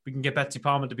 We can get Betsy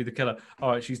Palmer to be the killer.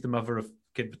 All right, she's the mother of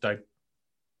kid that died.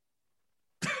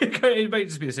 It might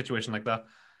just be a situation like that.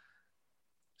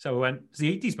 So we went, it's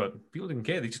the 80s, but people didn't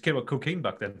care. They just cared about cocaine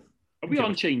back then. Are we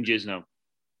on changes now?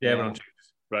 Yeah, we're on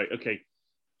changes. Right, okay.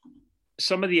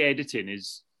 Some of the editing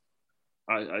is,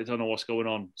 I don't know what's going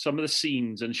on. Some of the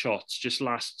scenes and shots just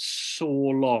last so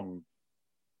long.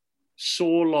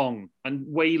 And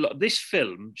this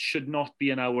film should not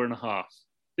be an hour and a half.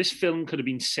 This film could have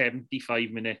been 75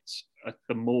 minutes at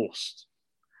the most.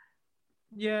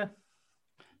 Yeah.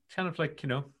 Kind of like,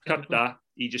 cut that.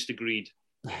 He just agreed.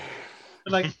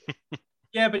 Like,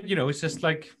 yeah, but it's just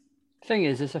like. Thing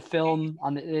is, it's a film,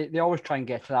 and they always try and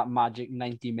get to that magic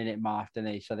 90-minute mark, don't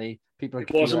they? So people.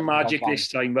 It wasn't magic this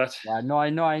time, but yeah, no, I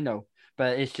know,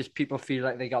 but it's just people feel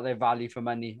like they got their value for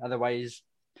money. Otherwise,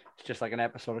 it's just like an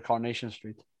episode of Coronation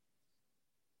Street.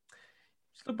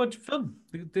 It's a bunch of film.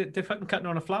 They're fucking cutting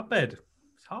on a flatbed.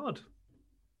 It's hard.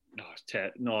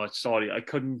 No, sorry, I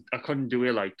couldn't do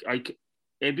it. Like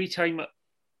every time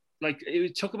like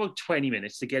it took about 20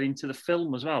 minutes to get into the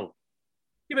film as well.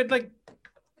 Yeah, but like,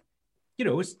 you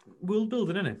know, it's world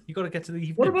building, isn't it? You got to get to the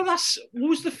evening. What about that? What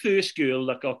was the first girl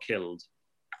that got killed?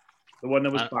 The one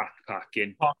that was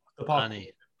backpacking. The park.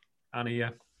 Annie, yeah.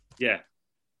 Yeah.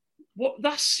 What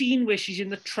that scene where she's in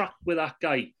the truck with that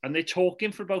guy and they're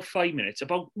talking for about 5 minutes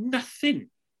about nothing.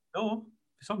 No,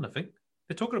 it's not nothing.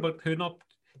 They're talking about her not.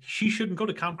 She shouldn't go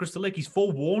to Camp Crystal Lake. He's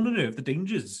forewarning her of the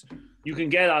dangers. You can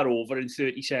get that over in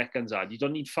 30 seconds, Ad. You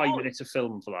don't need 5 minutes of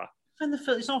film for that. And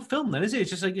it's not film then, is it?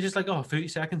 It's just like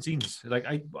 30-second scenes. Like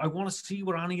I want to see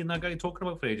what Annie and that guy are talking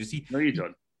about for ages. No, you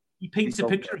don't. He paints a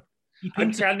picture.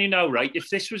 I'm telling you now, right? If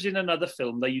this was in another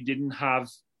film that you didn't have,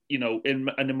 you know,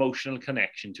 an emotional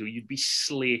connection to, you'd be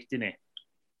slating it.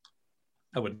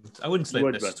 I wouldn't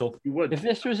slate this at all. You would. If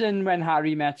this was in When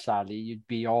Harry Met Sally, you'd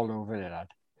be all over it, lad.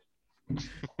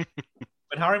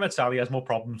 When Harry Met Sally has more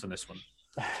problems than this one.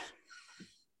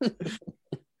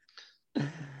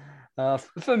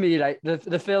 For me, like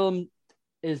the film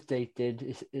is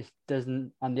dated. It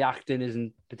doesn't, and the acting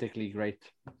isn't particularly great.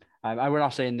 We're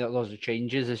not saying that those are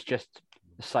changes. It's just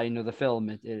a sign of the film.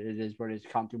 It is what it is.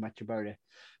 Can't do much about it.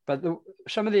 But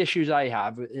some of the issues I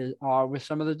have are with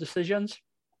some of the decisions.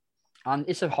 And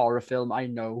it's a horror film, I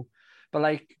know. But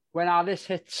like when Alice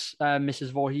hits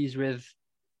Mrs. Voorhees with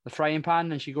the frying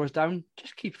pan and she goes down,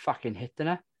 just keep fucking hitting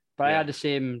her. But I had the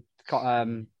same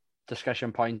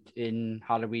discussion point in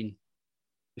Halloween.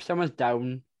 If someone's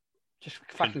down, just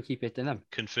fucking keep hitting them.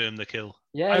 Confirm the kill.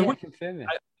 Yeah, confirm it.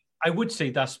 I would say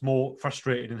that's more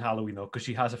frustrating in Halloween, though, because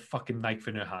she has a fucking knife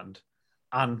in her hand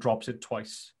and drops it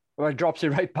twice. Well, it drops it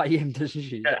right by him, doesn't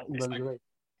she?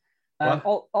 Yeah,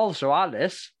 also,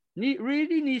 Alice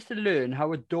really needs to learn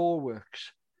how a door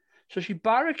works. So she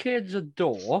barricades a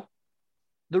door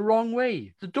the wrong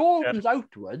way. The door opens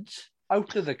outwards,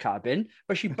 out of the cabin,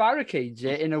 but she barricades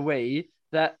it in a way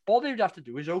that all they would have to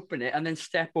do is open it and then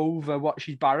step over what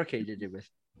she's barricaded it with.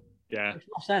 Yeah. Makes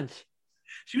no sense.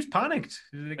 She was panicked.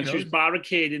 And she was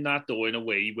barricading that door in a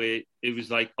way where it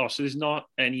was like, oh, so there's not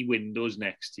any windows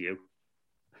next to you.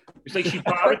 It's like she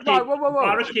barricaded,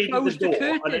 barricaded the door.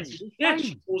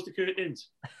 She closed the curtains.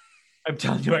 I'm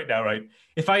telling you right now, right?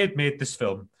 If I had made this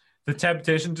film, the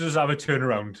temptation to just have a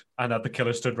turnaround and have the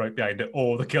killer stood right behind it,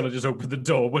 or the killer just opened the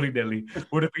door willy-nilly,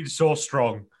 would have been so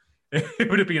strong. It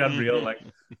would have been unreal. Like,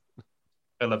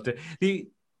 I loved it. The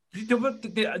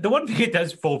one thing it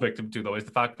does fall victim to, though, is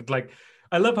the fact that, like,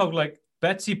 I love how, like,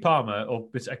 Betsy Palmer,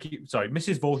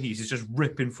 Mrs. Voorhees is just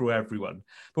ripping through everyone.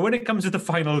 But when it comes to the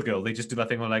final girl, they just do that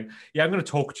thing where, like, yeah, I'm going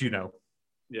to talk to you now.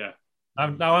 Yeah.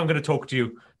 Now I'm going to talk to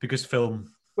you because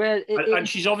film. Well, and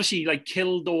she's obviously, like,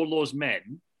 killed all those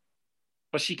men,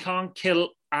 but she can't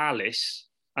kill Alice,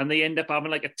 and they end up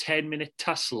having, like, a 10-minute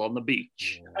tussle on the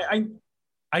beach.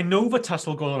 I know the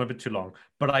tussle goes on a bit too long,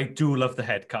 but I do love the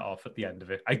head cut off at the end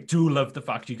of it. I do love the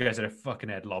fact you guys had a fucking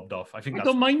head lobbed off. I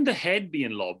don't mind the head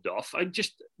being lobbed off.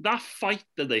 That fight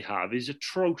that they have is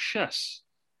atrocious.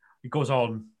 It goes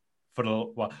on for a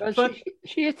little while. Well, but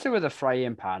she hits her with a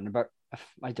frying pan about,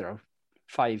 I don't know,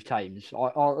 5 times,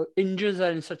 or injures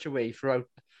her in such a way throughout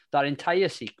that entire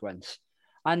sequence.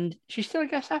 And she still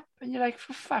gets up, and you're like,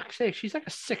 for fuck's sake, she's like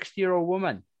a 60-year-old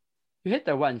woman. You hit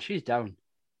her once, she's down.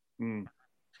 Mm.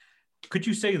 Could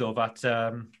you say, though, that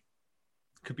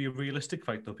could be a realistic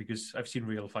fight, though? Because I've seen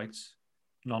real fights,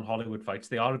 non-Hollywood fights.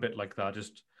 They are a bit like that,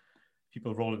 just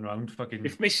people rolling around fucking...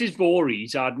 If Mrs.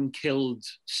 Voorhees hadn't killed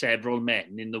several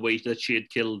men in the way that she had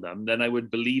killed them, then I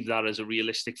would believe that as a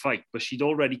realistic fight. But she'd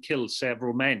already killed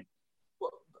several men.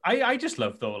 Well, I just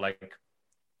love, though, like...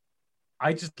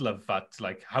 I just love that,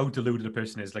 like, how deluded a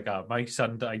person is. Like, my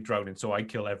son died drowning, so I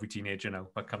kill every teenager now.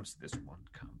 But comes to this one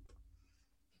camp,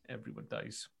 everyone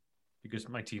dies. Because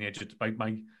my teenager,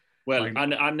 and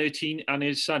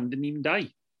his son didn't even die.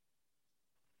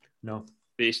 No,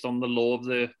 based on the law of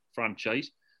the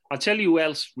franchise. I'll tell you who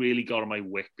else really got on my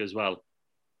wick as well.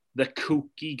 The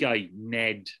kooky guy,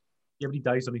 Ned. Yeah, but he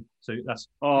dies on me, so that's.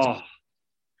 Yeah,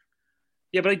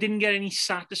 but I didn't get any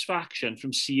satisfaction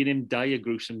from seeing him die a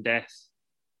gruesome death.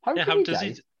 How does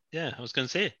he? Yeah, I was going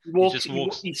to say.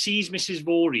 He sees Mrs.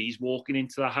 Voorhees walking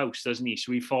into the house, doesn't he?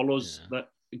 So he follows that.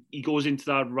 He goes into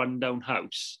that rundown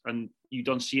house and you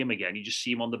don't see him again. You just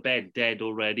see him on the bed, dead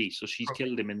already. So she's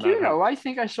killed him in that. Do you know, I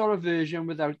think I saw a version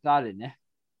without that in it.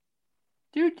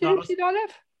 Did you see that,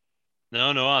 Ev?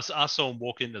 No, I saw him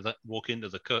walk into the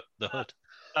hut.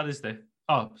 That is there.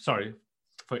 Oh, sorry.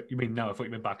 You mean now? I thought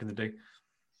you meant back in the day.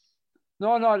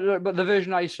 No, but the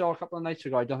version I saw a couple of nights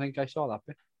ago, I don't think I saw that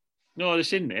bit. No,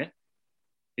 it's in there.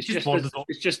 It's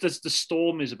just as the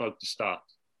storm is about to start.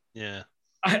 Yeah.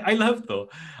 I love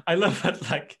that,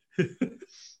 like,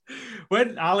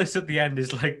 when Alice at the end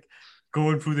is like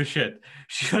going through the shit,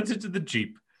 she runs into the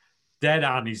Jeep. Dead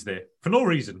Annie's there for no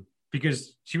reason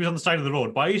because she was on the side of the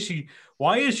road. Why is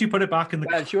she put it back in the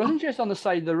Well, car? she wasn't just on the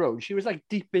side of the road. She was like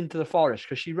deep into the forest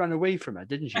because she ran away from her,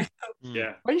 didn't she?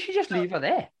 Yeah. Why didn't she just leave her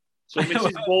there? So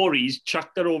Mrs. Voorhees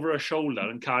chucked her over her shoulder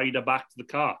and carried her back to the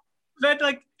car. Then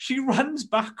like she runs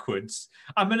backwards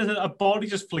and then a body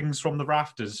just flings from the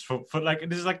rafters for like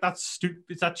this is like that stupid,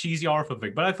 it's that cheesy horror film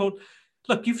thing. But I thought,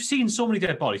 look, you've seen so many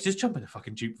dead bodies. Just jump in the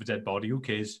fucking Jeep for a dead body. Who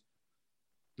cares?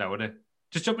 No, wouldn't it?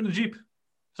 Just jump in the Jeep.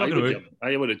 It's not gonna work.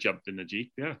 I would have jumped in the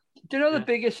Jeep, yeah. Do you know the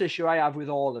biggest issue I have with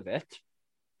all of it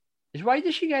is why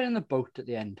does she get in the boat at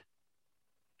the end?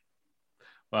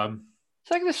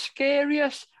 It's like the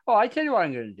scariest. Oh, I tell you what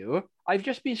I'm going to do. I've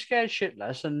just been scared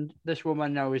shitless, and this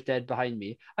woman now is dead behind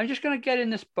me. I'm just going to get in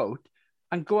this boat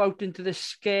and go out into this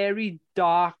scary,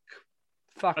 dark,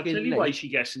 fucking. I'll tell you lake. why she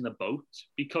gets in the boat,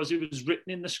 because it was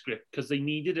written in the script because they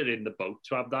needed her in the boat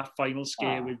to have that final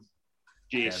scare with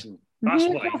Jason. That's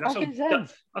why.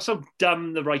 That's how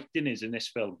dumb the writing is in this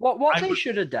film. What they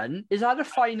should have done is had a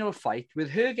final fight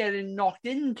with her getting knocked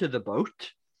into the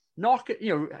boat,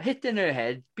 hitting her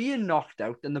head, being knocked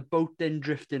out, and the boat then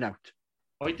drifting out.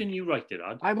 Why didn't you write it,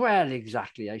 Ad? Well,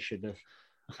 exactly. I should have.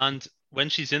 And when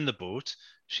she's in the boat,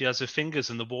 she has her fingers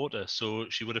in the water, so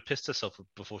she would have pissed herself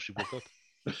before she woke up.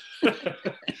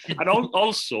 And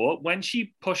also, when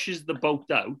she pushes the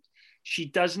boat out, she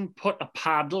doesn't put a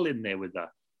paddle in there with her.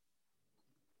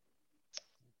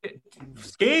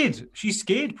 Scared. She's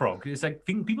scared, Prog. It's like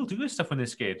people do this stuff when they're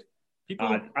scared.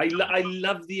 I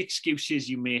love the excuses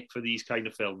you make for these kind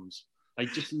of films. I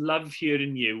just love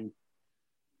hearing you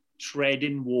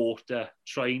treading water,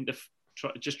 trying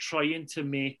to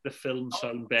make the film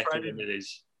sound better than it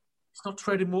is. It's not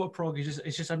treading water, Prog.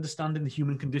 It's just understanding the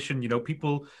human condition. You know,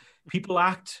 people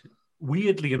act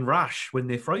weirdly and rash when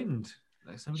they're frightened.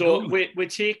 So we're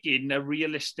taking a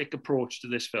realistic approach to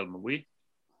this film, are we?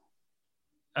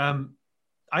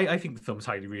 I think the film's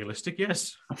highly realistic,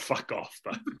 yes. Fuck off,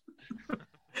 man.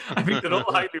 I think they're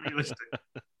all highly realistic.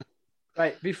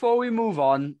 Right, before we move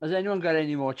on, has anyone got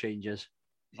any more changes?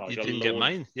 You didn't get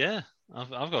mine? Yeah, I've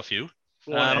got a few.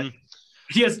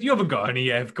 Yes, you haven't got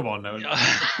any, Ev. Come on now.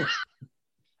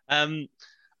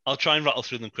 I'll try and rattle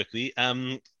through them quickly.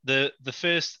 The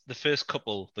first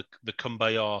couple, the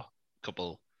Kumbaya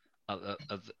couple at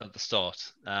the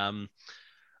start. I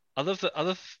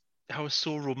love how it's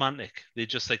so romantic. They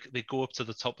just they go up to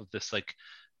the top of this like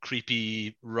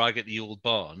creepy raggedy old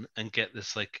barn and get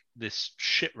this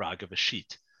shit rag of a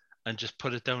sheet and just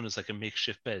put it down as like a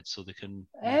makeshift bed so they can.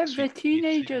 Every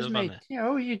teenagers, mate.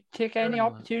 You take any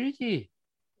opportunity.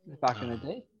 Back in the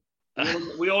day.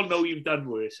 We all know you've done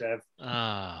worse, Ev.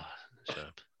 Shut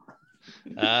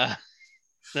up.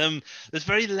 There's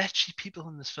very lechy people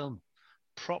in this film.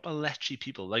 Proper lechy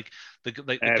people, like the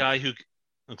guy who.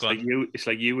 It's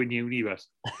like you in universe.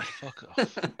 Fuck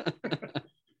off.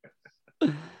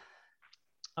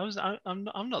 I'm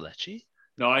not lechy.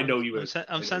 No, I know you.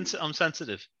 I'm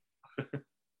sensitive.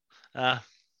 I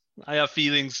have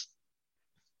feelings.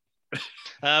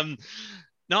 No,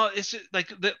 it's like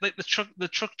the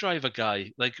truck driver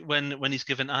guy. Like when he's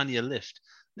giving Annie a lift,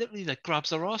 literally like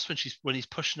grabs her ass when he's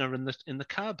pushing her in the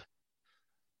cab.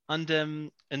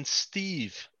 And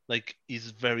Steve, like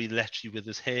he's very lechy with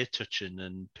his hair touching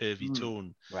and pervy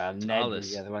tone. Well, Ned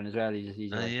is the other one as well.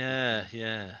 He's yeah.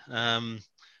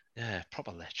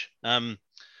 Proper lech. I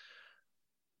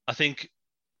think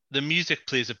the music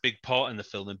plays a big part in the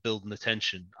film in building the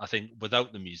tension. I think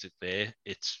without the music there,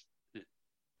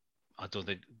 I don't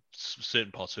think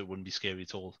certain parts of it wouldn't be scary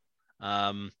at all.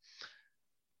 The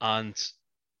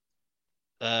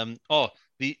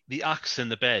axe in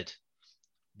the bed.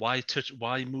 Why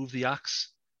move the axe?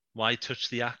 Why touch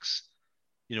the axe?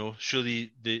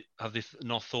 Surely they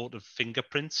not thought of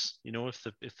fingerprints? If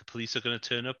the police are going to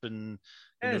turn up and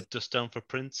dust down for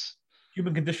prints.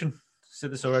 Human condition.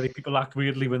 Said this already. People act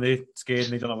weirdly when they're scared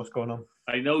and they don't know what's going on.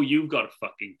 I know you've got a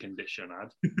fucking condition,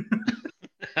 Ad.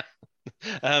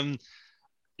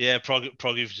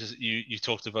 Prog, you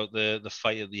talked about the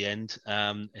fight at the end.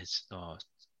 It's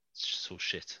so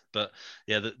shit. But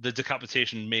yeah, the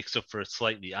decapitation makes up for it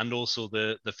slightly, and also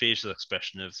the facial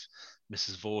expression of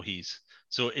Mrs. Voorhees.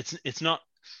 So it's not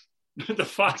the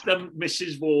fact that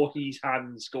Mrs. Voorhees'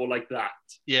 hands go like that.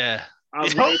 Yeah.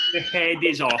 And when the head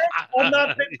is off. I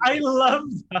love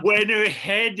that. When her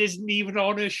head isn't even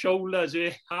on her shoulders,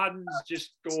 her hands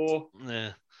just go.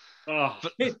 Yeah. Oh.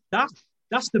 But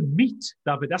that's the meat,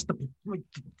 David. That's the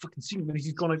fucking scene when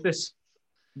he's gone like this.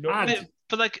 No.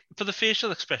 for the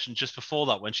facial expression just before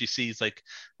that, when she sees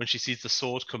the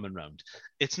sword coming round,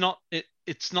 it's not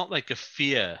like a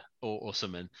fear or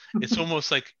something. It's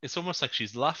almost like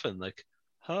she's laughing, like,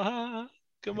 ha ha,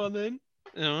 come on in.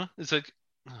 It's like,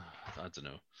 I don't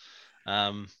know.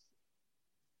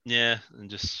 Yeah, and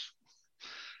just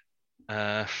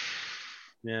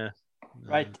yeah.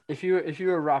 Right. If you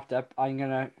were wrapped up, I'm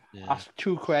gonna ask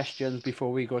 2 questions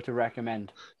before we go to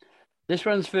recommend. This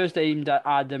one's first aimed at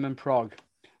Adam and Prog.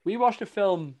 We watched a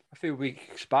film a few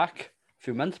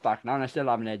months back now, and I still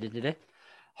haven't edited it.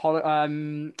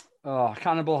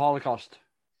 Cannibal Holocaust.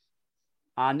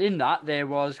 And in that, there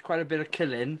was quite a bit of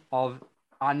killing of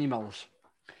animals.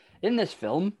 In this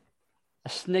film, a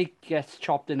snake gets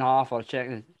chopped in half or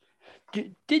checked.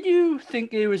 Did you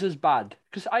think it was as bad?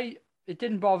 Because it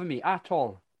didn't bother me at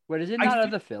all. Whereas in that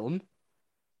other film,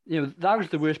 that was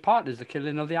the worst part, is the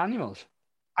killing of the animals.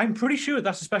 I'm pretty sure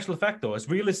that's a special effect, though, as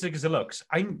realistic as it looks.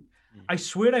 I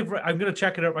swear I'm going to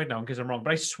check it out right now in case I'm wrong,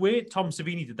 but I swear Tom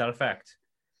Savini did that effect.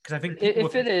 Because I think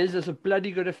if it is, it's a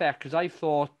bloody good effect, because I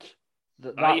thought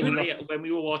that when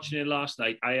we were watching it last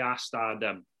night, I asked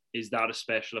Adam, is that a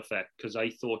special effect? Because I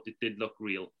thought it did look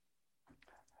real.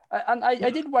 And I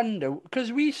did wonder,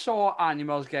 because we saw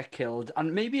animals get killed,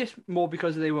 and maybe it's more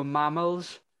because they were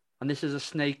mammals, and this is a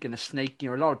snake, and a snake, a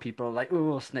lot of people are like,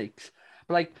 oh, snakes.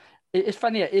 But like, it's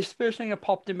funny, it's the first thing that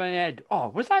popped in my head, oh,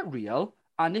 was that real?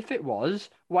 And if it was,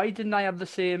 why didn't I have the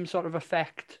same sort of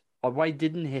effect? Or why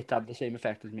didn't it have the same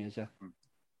effect as me?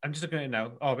 I'm just looking at it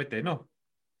now. Oh, wait there, no.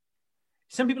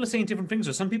 Some people are saying different things,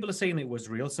 though. Some people are saying it was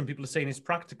real. Some people are saying it's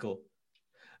practical.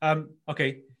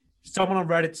 Okay. Someone on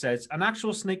Reddit says, an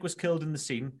actual snake was killed in the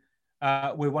scene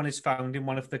where one is found in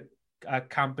one of the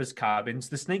campers' cabins.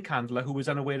 The snake handler, who was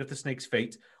unaware of the snake's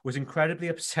fate, was incredibly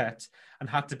upset and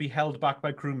had to be held back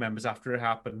by crew members after it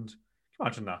happened. Can you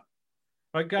imagine that?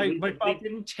 Right, guy, they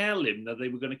didn't tell him that they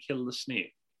were going to kill the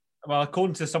snake. Well,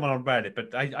 according to someone on Reddit,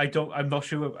 but I'm not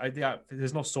sure.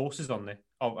 There's no sources on there.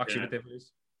 Oh, actually, there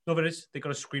is. No, there is. They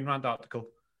got a Screen Rant article.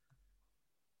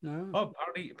 No. Oh,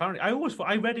 apparently,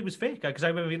 I read it was fake because I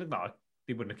remember no,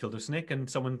 they wouldn't have killed a snake, and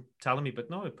someone telling me, but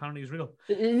no, apparently it's real.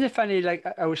 Isn't it funny? Like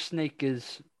our snake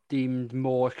is deemed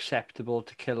more acceptable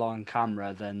to kill on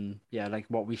camera than like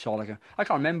what we saw. Like I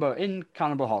can't remember in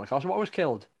Cannibal Holocaust what was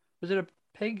killed. Was it a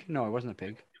pig? No, it wasn't a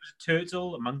pig. It was a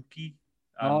turtle, a monkey.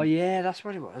 Oh yeah, that's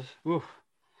what it was. Oof.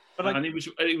 But and it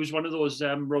was one of those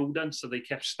rodents that they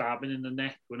kept stabbing in the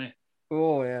neck, wasn't it?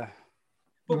 Oh yeah.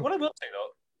 But what I will say though,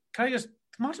 can I just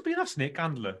imagine being a snake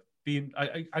handler? I'm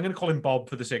going to call him Bob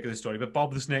for the sake of the story, but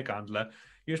Bob the snake handler.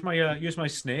 Here's my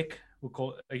snake. We'll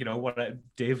call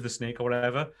it, Dave the snake or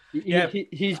whatever.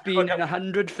 He's been in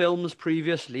 100 films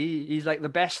previously. He's like the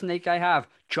best snake I have.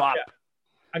 Chop. Yeah.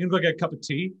 I'm going to go get a cup of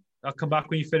tea. I'll come back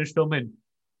when you finish filming.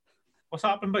 What's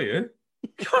happened by you?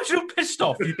 You're pissed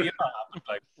off. You'd be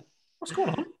like, what's going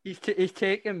on? He's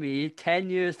taken me 10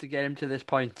 years to get him to this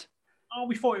point. Oh,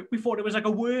 we thought it was like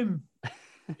a worm.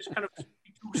 Just kind of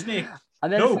snake.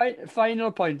 And then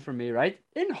final point from me, right?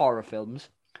 In horror films,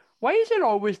 why is it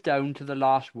always down to the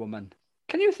last woman?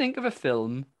 Can you think of a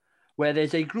film where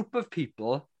there's a group of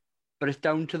people, but it's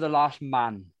down to the last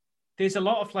man? There's been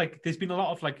a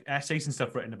lot of essays and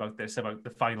stuff written about this, about the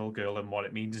final girl and what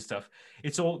it means and stuff.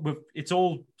 It's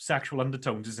all sexual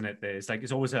undertones, isn't it?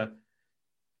 It's always a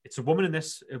woman in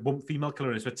this, a female killer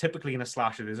in this, but typically in a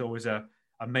slasher, there's always a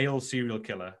male serial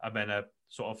killer and then a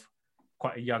sort of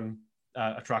quite a young,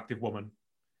 attractive woman.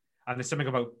 And there's something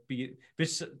about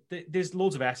there's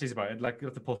loads of essays about it. Like you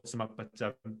have to post them up, but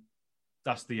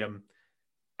that's the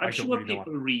I'm sure really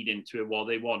people read into it what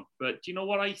they want, but do you know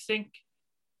what I think?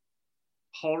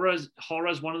 Horror's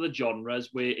one of the genres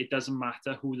where it doesn't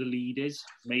matter who the lead is,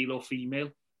 male or female,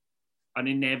 and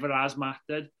it never has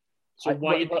mattered. So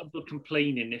why are people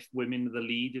complaining if women are the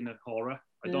lead in a horror?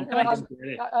 I don't think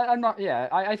it. I'm not. Yeah,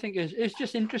 I think it's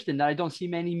just interesting that I don't see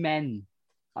many men.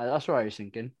 That's what I was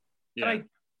thinking. Yeah.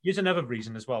 Here's another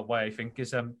reason as well why I think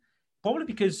is probably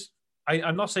because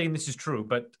I'm not saying this is true,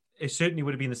 but it certainly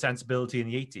would have been the sensibility in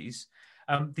the 80s.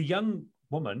 The young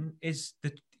woman is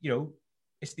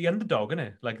it's the underdog, isn't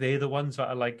it? Like they are the ones that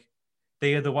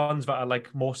are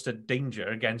like most at danger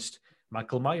against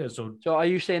Michael Myers. So are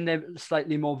you saying they're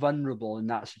slightly more vulnerable in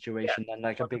that situation than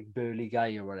like a big burly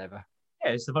guy or whatever?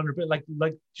 Yeah, it's the vulnerability.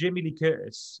 Like Jamie Lee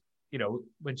Curtis,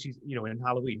 when she's in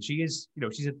Halloween, she is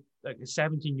she's a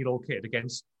 17-year-old kid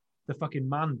against the fucking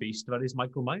man beast that is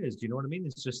Michael Myers. Do you know what I mean?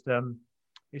 It's just But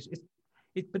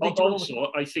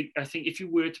also, I think if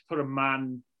you were to put a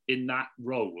man in that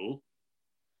role,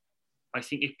 I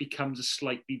think it becomes a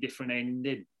slightly different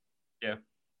ending. Yeah.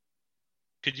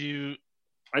 Could you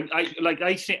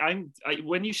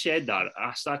When you said that,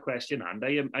 asked that question, and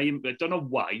I don't know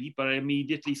why, but I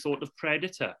immediately thought of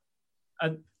Predator.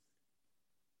 And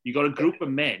you got a group of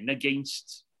men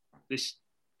against this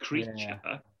creature.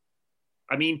 Yeah.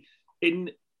 I mean,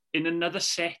 in another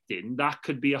setting, that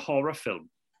could be a horror film,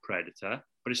 Predator,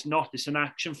 but it's not. It's an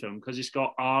action film because it's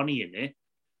got Arnie in it,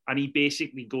 and he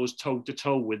basically goes toe to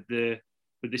toe with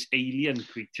this alien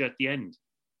creature at the end.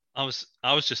 I was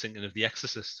just thinking of The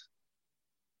Exorcist.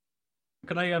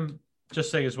 can I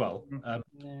just say as well?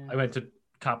 Yeah. I went to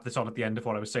cap this on at the end of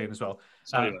what I was saying as well.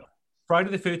 Sorry, Friday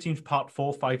the 13th, Part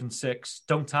 4, 5, and 6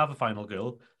 don't have a final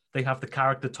girl. They have the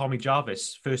character Tommy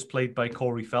Jarvis, first played by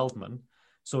Corey Feldman.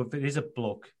 So if it is a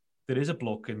bloke, there is a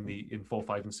bloke in 4,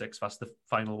 5, and 6. That's the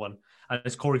final one, and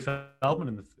it's Corey Feldman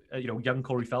in the young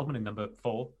Corey Feldman in number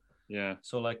 4. yeah.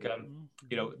 So like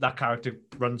that character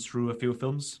runs through a few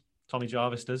films. Tommy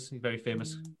Jarvis does. He's very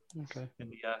famous Okay.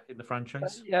 in the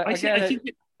franchise. Yeah, I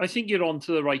think you're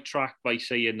onto the right track by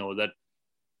saying though that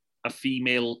a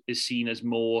female is seen as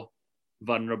more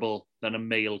vulnerable than a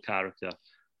male character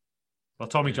Well,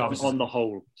 Tommy Jarvis on the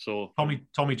whole. So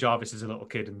Tommy Jarvis is a little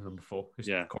kid in number 4. It's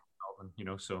Yeah. Corey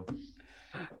Feldman, so.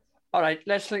 All right,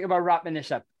 let's think about wrapping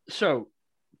this up. So,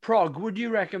 Prog, would you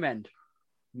recommend?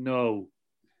 no,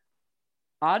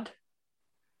 Ad?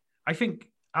 I think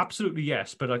absolutely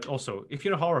yes, but like also, if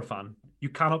you're a horror fan, you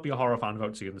cannot be a horror fan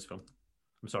without seeing this film.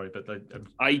 I'm sorry, but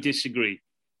I disagree.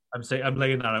 I'm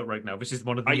laying that out right now. This is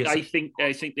one of the. I think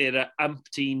there are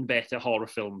umpteen better horror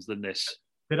films than this.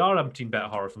 There are umpteen better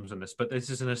horror films than this, but this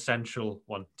is an essential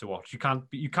one to watch. You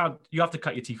have to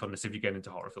cut your teeth on this if you get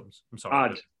into horror films. I'm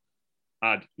sorry.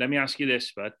 Ad, let me ask you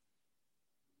this, but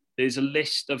there's a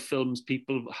list of films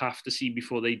people have to see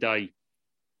before they die.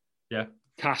 Yeah.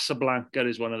 Casablanca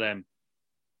is one of them.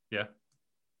 Yeah.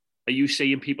 Are you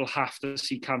saying people have to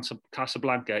see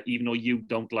Casablanca even though you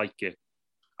don't like it?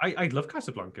 I love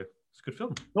Casablanca. It's a good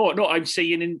film. No, I'm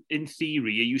saying in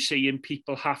theory, are you saying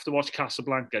people have to watch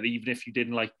Casablanca even if you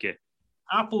didn't like it?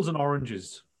 Apples and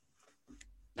oranges.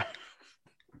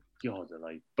 God, they're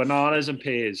like bananas and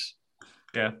pears.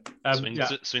 Yeah.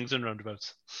 Swings and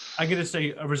roundabouts. I'm going to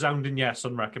say a resounding yes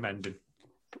on recommending.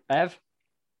 Ev?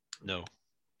 No.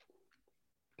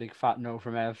 Big fat no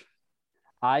from Ev.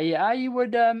 I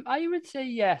would say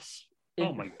yes.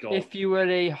 Oh my God. If you were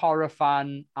a horror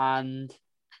fan, and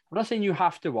I'm not saying you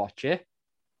have to watch it,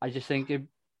 I just think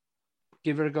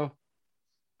give it a go.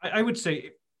 I would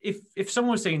say if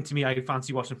someone was saying to me I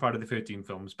fancy watching Friday the 13th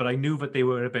films, but I knew that they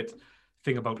were a bit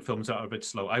thing about films that are a bit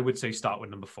slow, I would say start with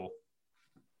number 4.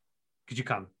 Because you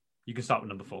can start with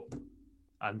number 4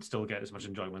 and still get as much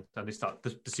enjoyment. And they start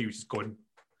the series is going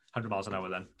 100 miles an hour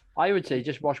then. I would say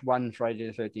just watch one Friday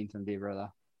the 13th and leave it at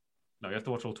that. No, you have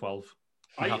to watch all 12.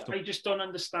 I just don't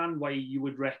understand why you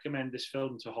would recommend this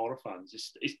film to horror fans.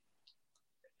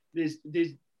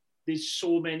 There's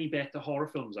so many better horror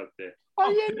films out there. Oh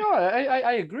yeah, no,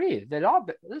 I agree.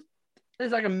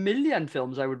 There's like a million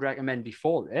films I would recommend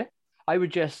before it. I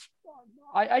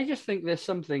just think there's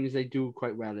some things they do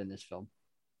quite well in this film.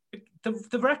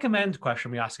 The recommend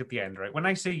question we ask at the end, right? When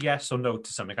I say yes or no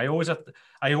to something, I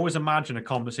always imagine a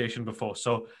conversation before.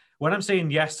 So when I'm saying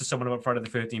yes to someone about Friday the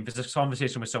 13th, it's a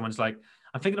conversation where someone's like,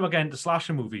 I'm thinking about getting into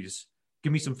slasher movies.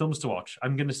 Give me some films to watch.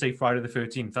 I'm going to say Friday the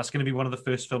 13th. That's going to be one of the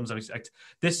first films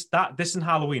this and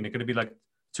Halloween are going to be like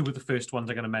 2 of the first ones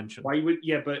I'm going to mention.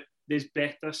 But there's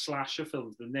better slasher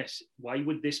films than this. Why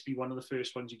would this be one of the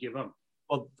first ones you give them?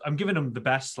 Well, I'm giving them the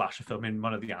best slasher film in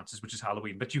one of the answers, which is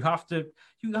Halloween. But you have to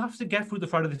get through the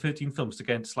Friday the 13th films to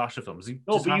get into slasher films. You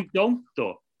don't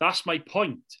though. That's my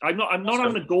point. I'm not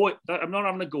having to go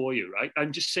at you, right?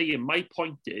 I'm just saying my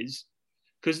point is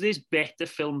because there's better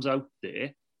films out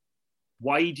there.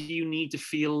 Why do you need to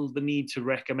feel the need to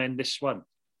recommend this one?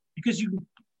 Because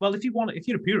if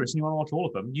you're a purist and you want to watch all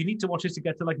of them, you need to watch this to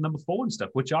get to like number 4 and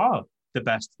stuff, which are the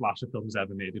best slasher films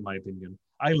ever made, in my opinion.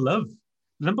 I love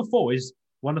number 4 is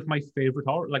one of my favorite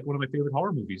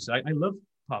horror movies. I love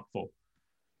Part 4.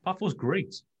 Part 4 is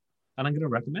great, and I'm going to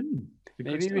recommend them.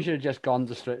 Maybe we should have just gone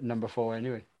to straight number 4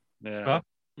 anyway. Yeah,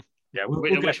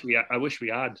 I wish we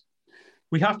had.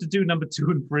 We have to do number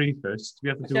 2 and 3 first. We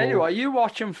have to do. Tell you what, you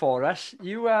watch them for us.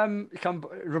 You come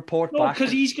report back. No,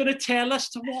 because he's going to tell us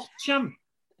to watch them.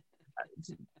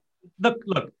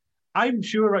 Look. I'm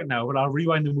sure right now that our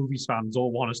Rewind the Movies fans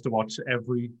all want us to watch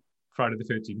every Friday the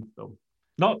 13th film.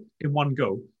 Not in one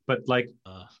go, but like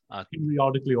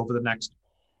periodically over the next.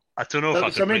 I don't know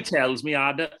if someone tells me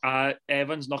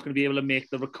Evan's not going to be able to make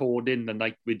the recording the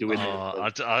night we're doing it.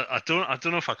 I don't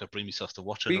know if I could bring myself to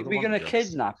watch it. We're going to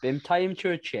kidnap him, tie him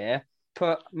to a chair,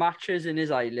 put matches in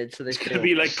his eyelids so they It's going to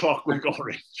be like Clockwork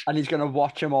Orange. and he's going to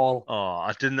watch them all. Oh,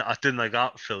 I didn't like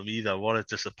that film either. What a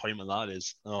disappointment that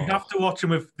is. Oh. You have to watch him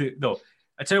with the no.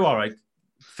 I tell you what, right?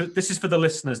 This is for the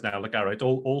listeners now. Like, all right,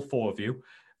 all four of you.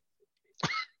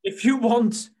 If you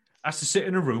want us to sit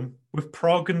in a room with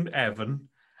Prog and Evan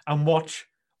and watch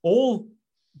all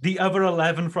the other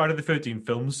 11 Friday the 13th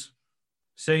films,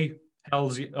 say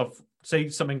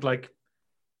something like.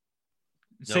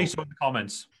 Say so in the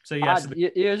comments. Say yes.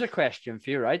 Here's a question for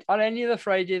you, right? Are any of the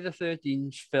Friday the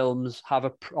 13th films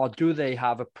or do they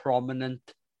have a prominent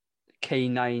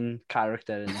canine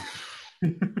character in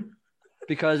it?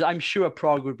 Because I'm sure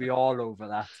Prog would be all over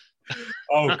that.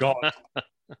 Oh, God.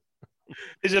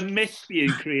 There's a myth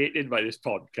being created by this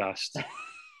podcast.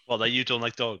 Well, that you don't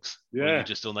like dogs. Yeah. Or you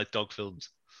just don't like dog films.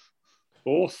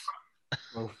 Both.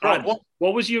 Brad,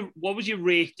 what was your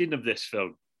rating of this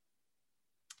film?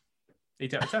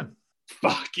 8 out of 10.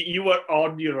 Fuck, you are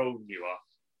on your own, you are.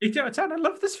 8 out of 10. I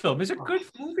love this film. It's a good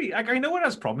movie. I know it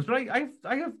has problems, but I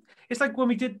have. It's like when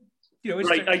we did,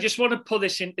 Right, I just want to put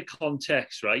this into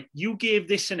context, right? You gave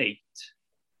this an 8.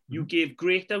 You gave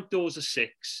Great Outdoors a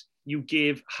 6. You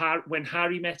gave When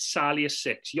Harry Met Sally a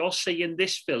 6. You're saying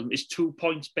this film is 2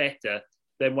 points better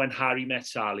than When Harry Met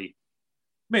Sally.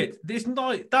 Mate, that's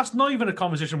not even a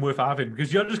conversation worth having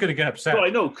because you're just going to get upset. No, I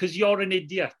know, because you're an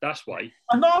idiot. That's why.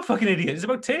 I'm not a fucking idiot. It's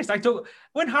about taste.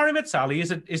 When Harry Met Sally is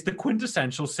the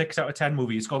quintessential 6 out of 10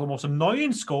 movie. It's got the most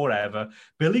annoying score ever.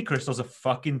 Billy Crystal's a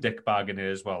fucking dickbag in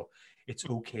it as well. It's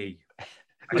okay.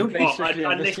 And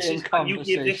you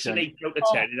give this an 8 out of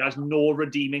 10. It has no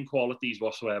redeeming qualities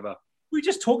whatsoever. We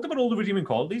just talked about all the redeeming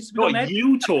qualities. No,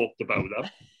 you talked about them.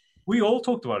 We all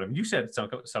talked about them. You said some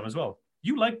as well.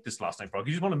 You liked this last night, bro.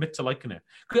 You just want to admit to liking it.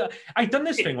 I've done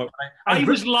this thing where I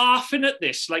was laughing at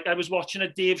this like I was watching a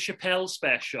Dave Chappelle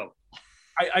special.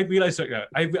 I realised,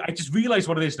 I just realised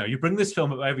what it is now. You bring this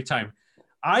film up every time.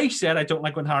 I said I don't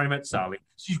like When Harry Met Sally,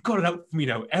 so you've got it out for me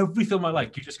now. Every film I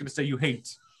like, you're just going to say you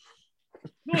hate.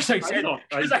 No, I'm not.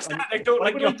 I don't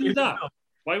like. Why would I do that?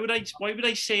 Why would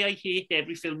I say I hate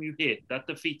every film you hate? That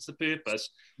defeats the purpose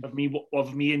of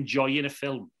me enjoying a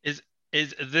film. Is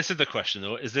this the question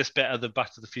though? Is this better than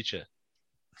Back to the Future?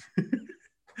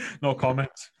 No comment.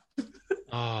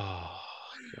 Oh,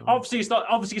 obviously it's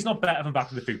not better than Back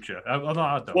to the Future.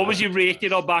 What was your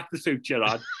rating on Back to the Future,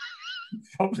 lad?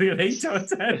 Probably an 8 out of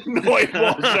 10. No, it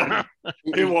wasn't.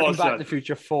 It wasn't. Back to the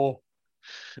Future 4.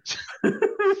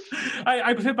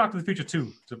 I prefer Back to the Future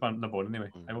 2 to number 1 anyway.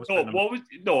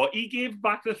 He gave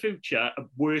Back to the Future a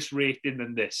worse rating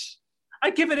than this.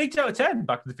 I give it 8 out of 10.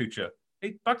 Back to the Future.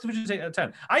 Back to the Future is 8 out of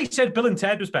 10. I said Bill and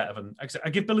Ted was better than. I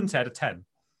give Bill and Ted a 10.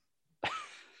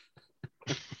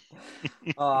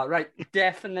 Right,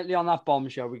 definitely on that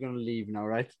bombshell. We're going to leave now,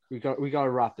 right? We got to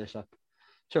wrap this up.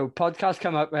 So podcasts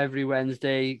come up every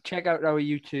Wednesday. Check out our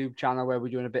YouTube channel where we're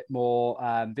doing a bit more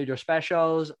video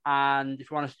specials. And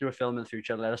if you want us to do a film in the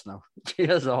future, let us know.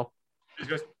 Cheers all. Cheers,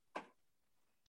 guys.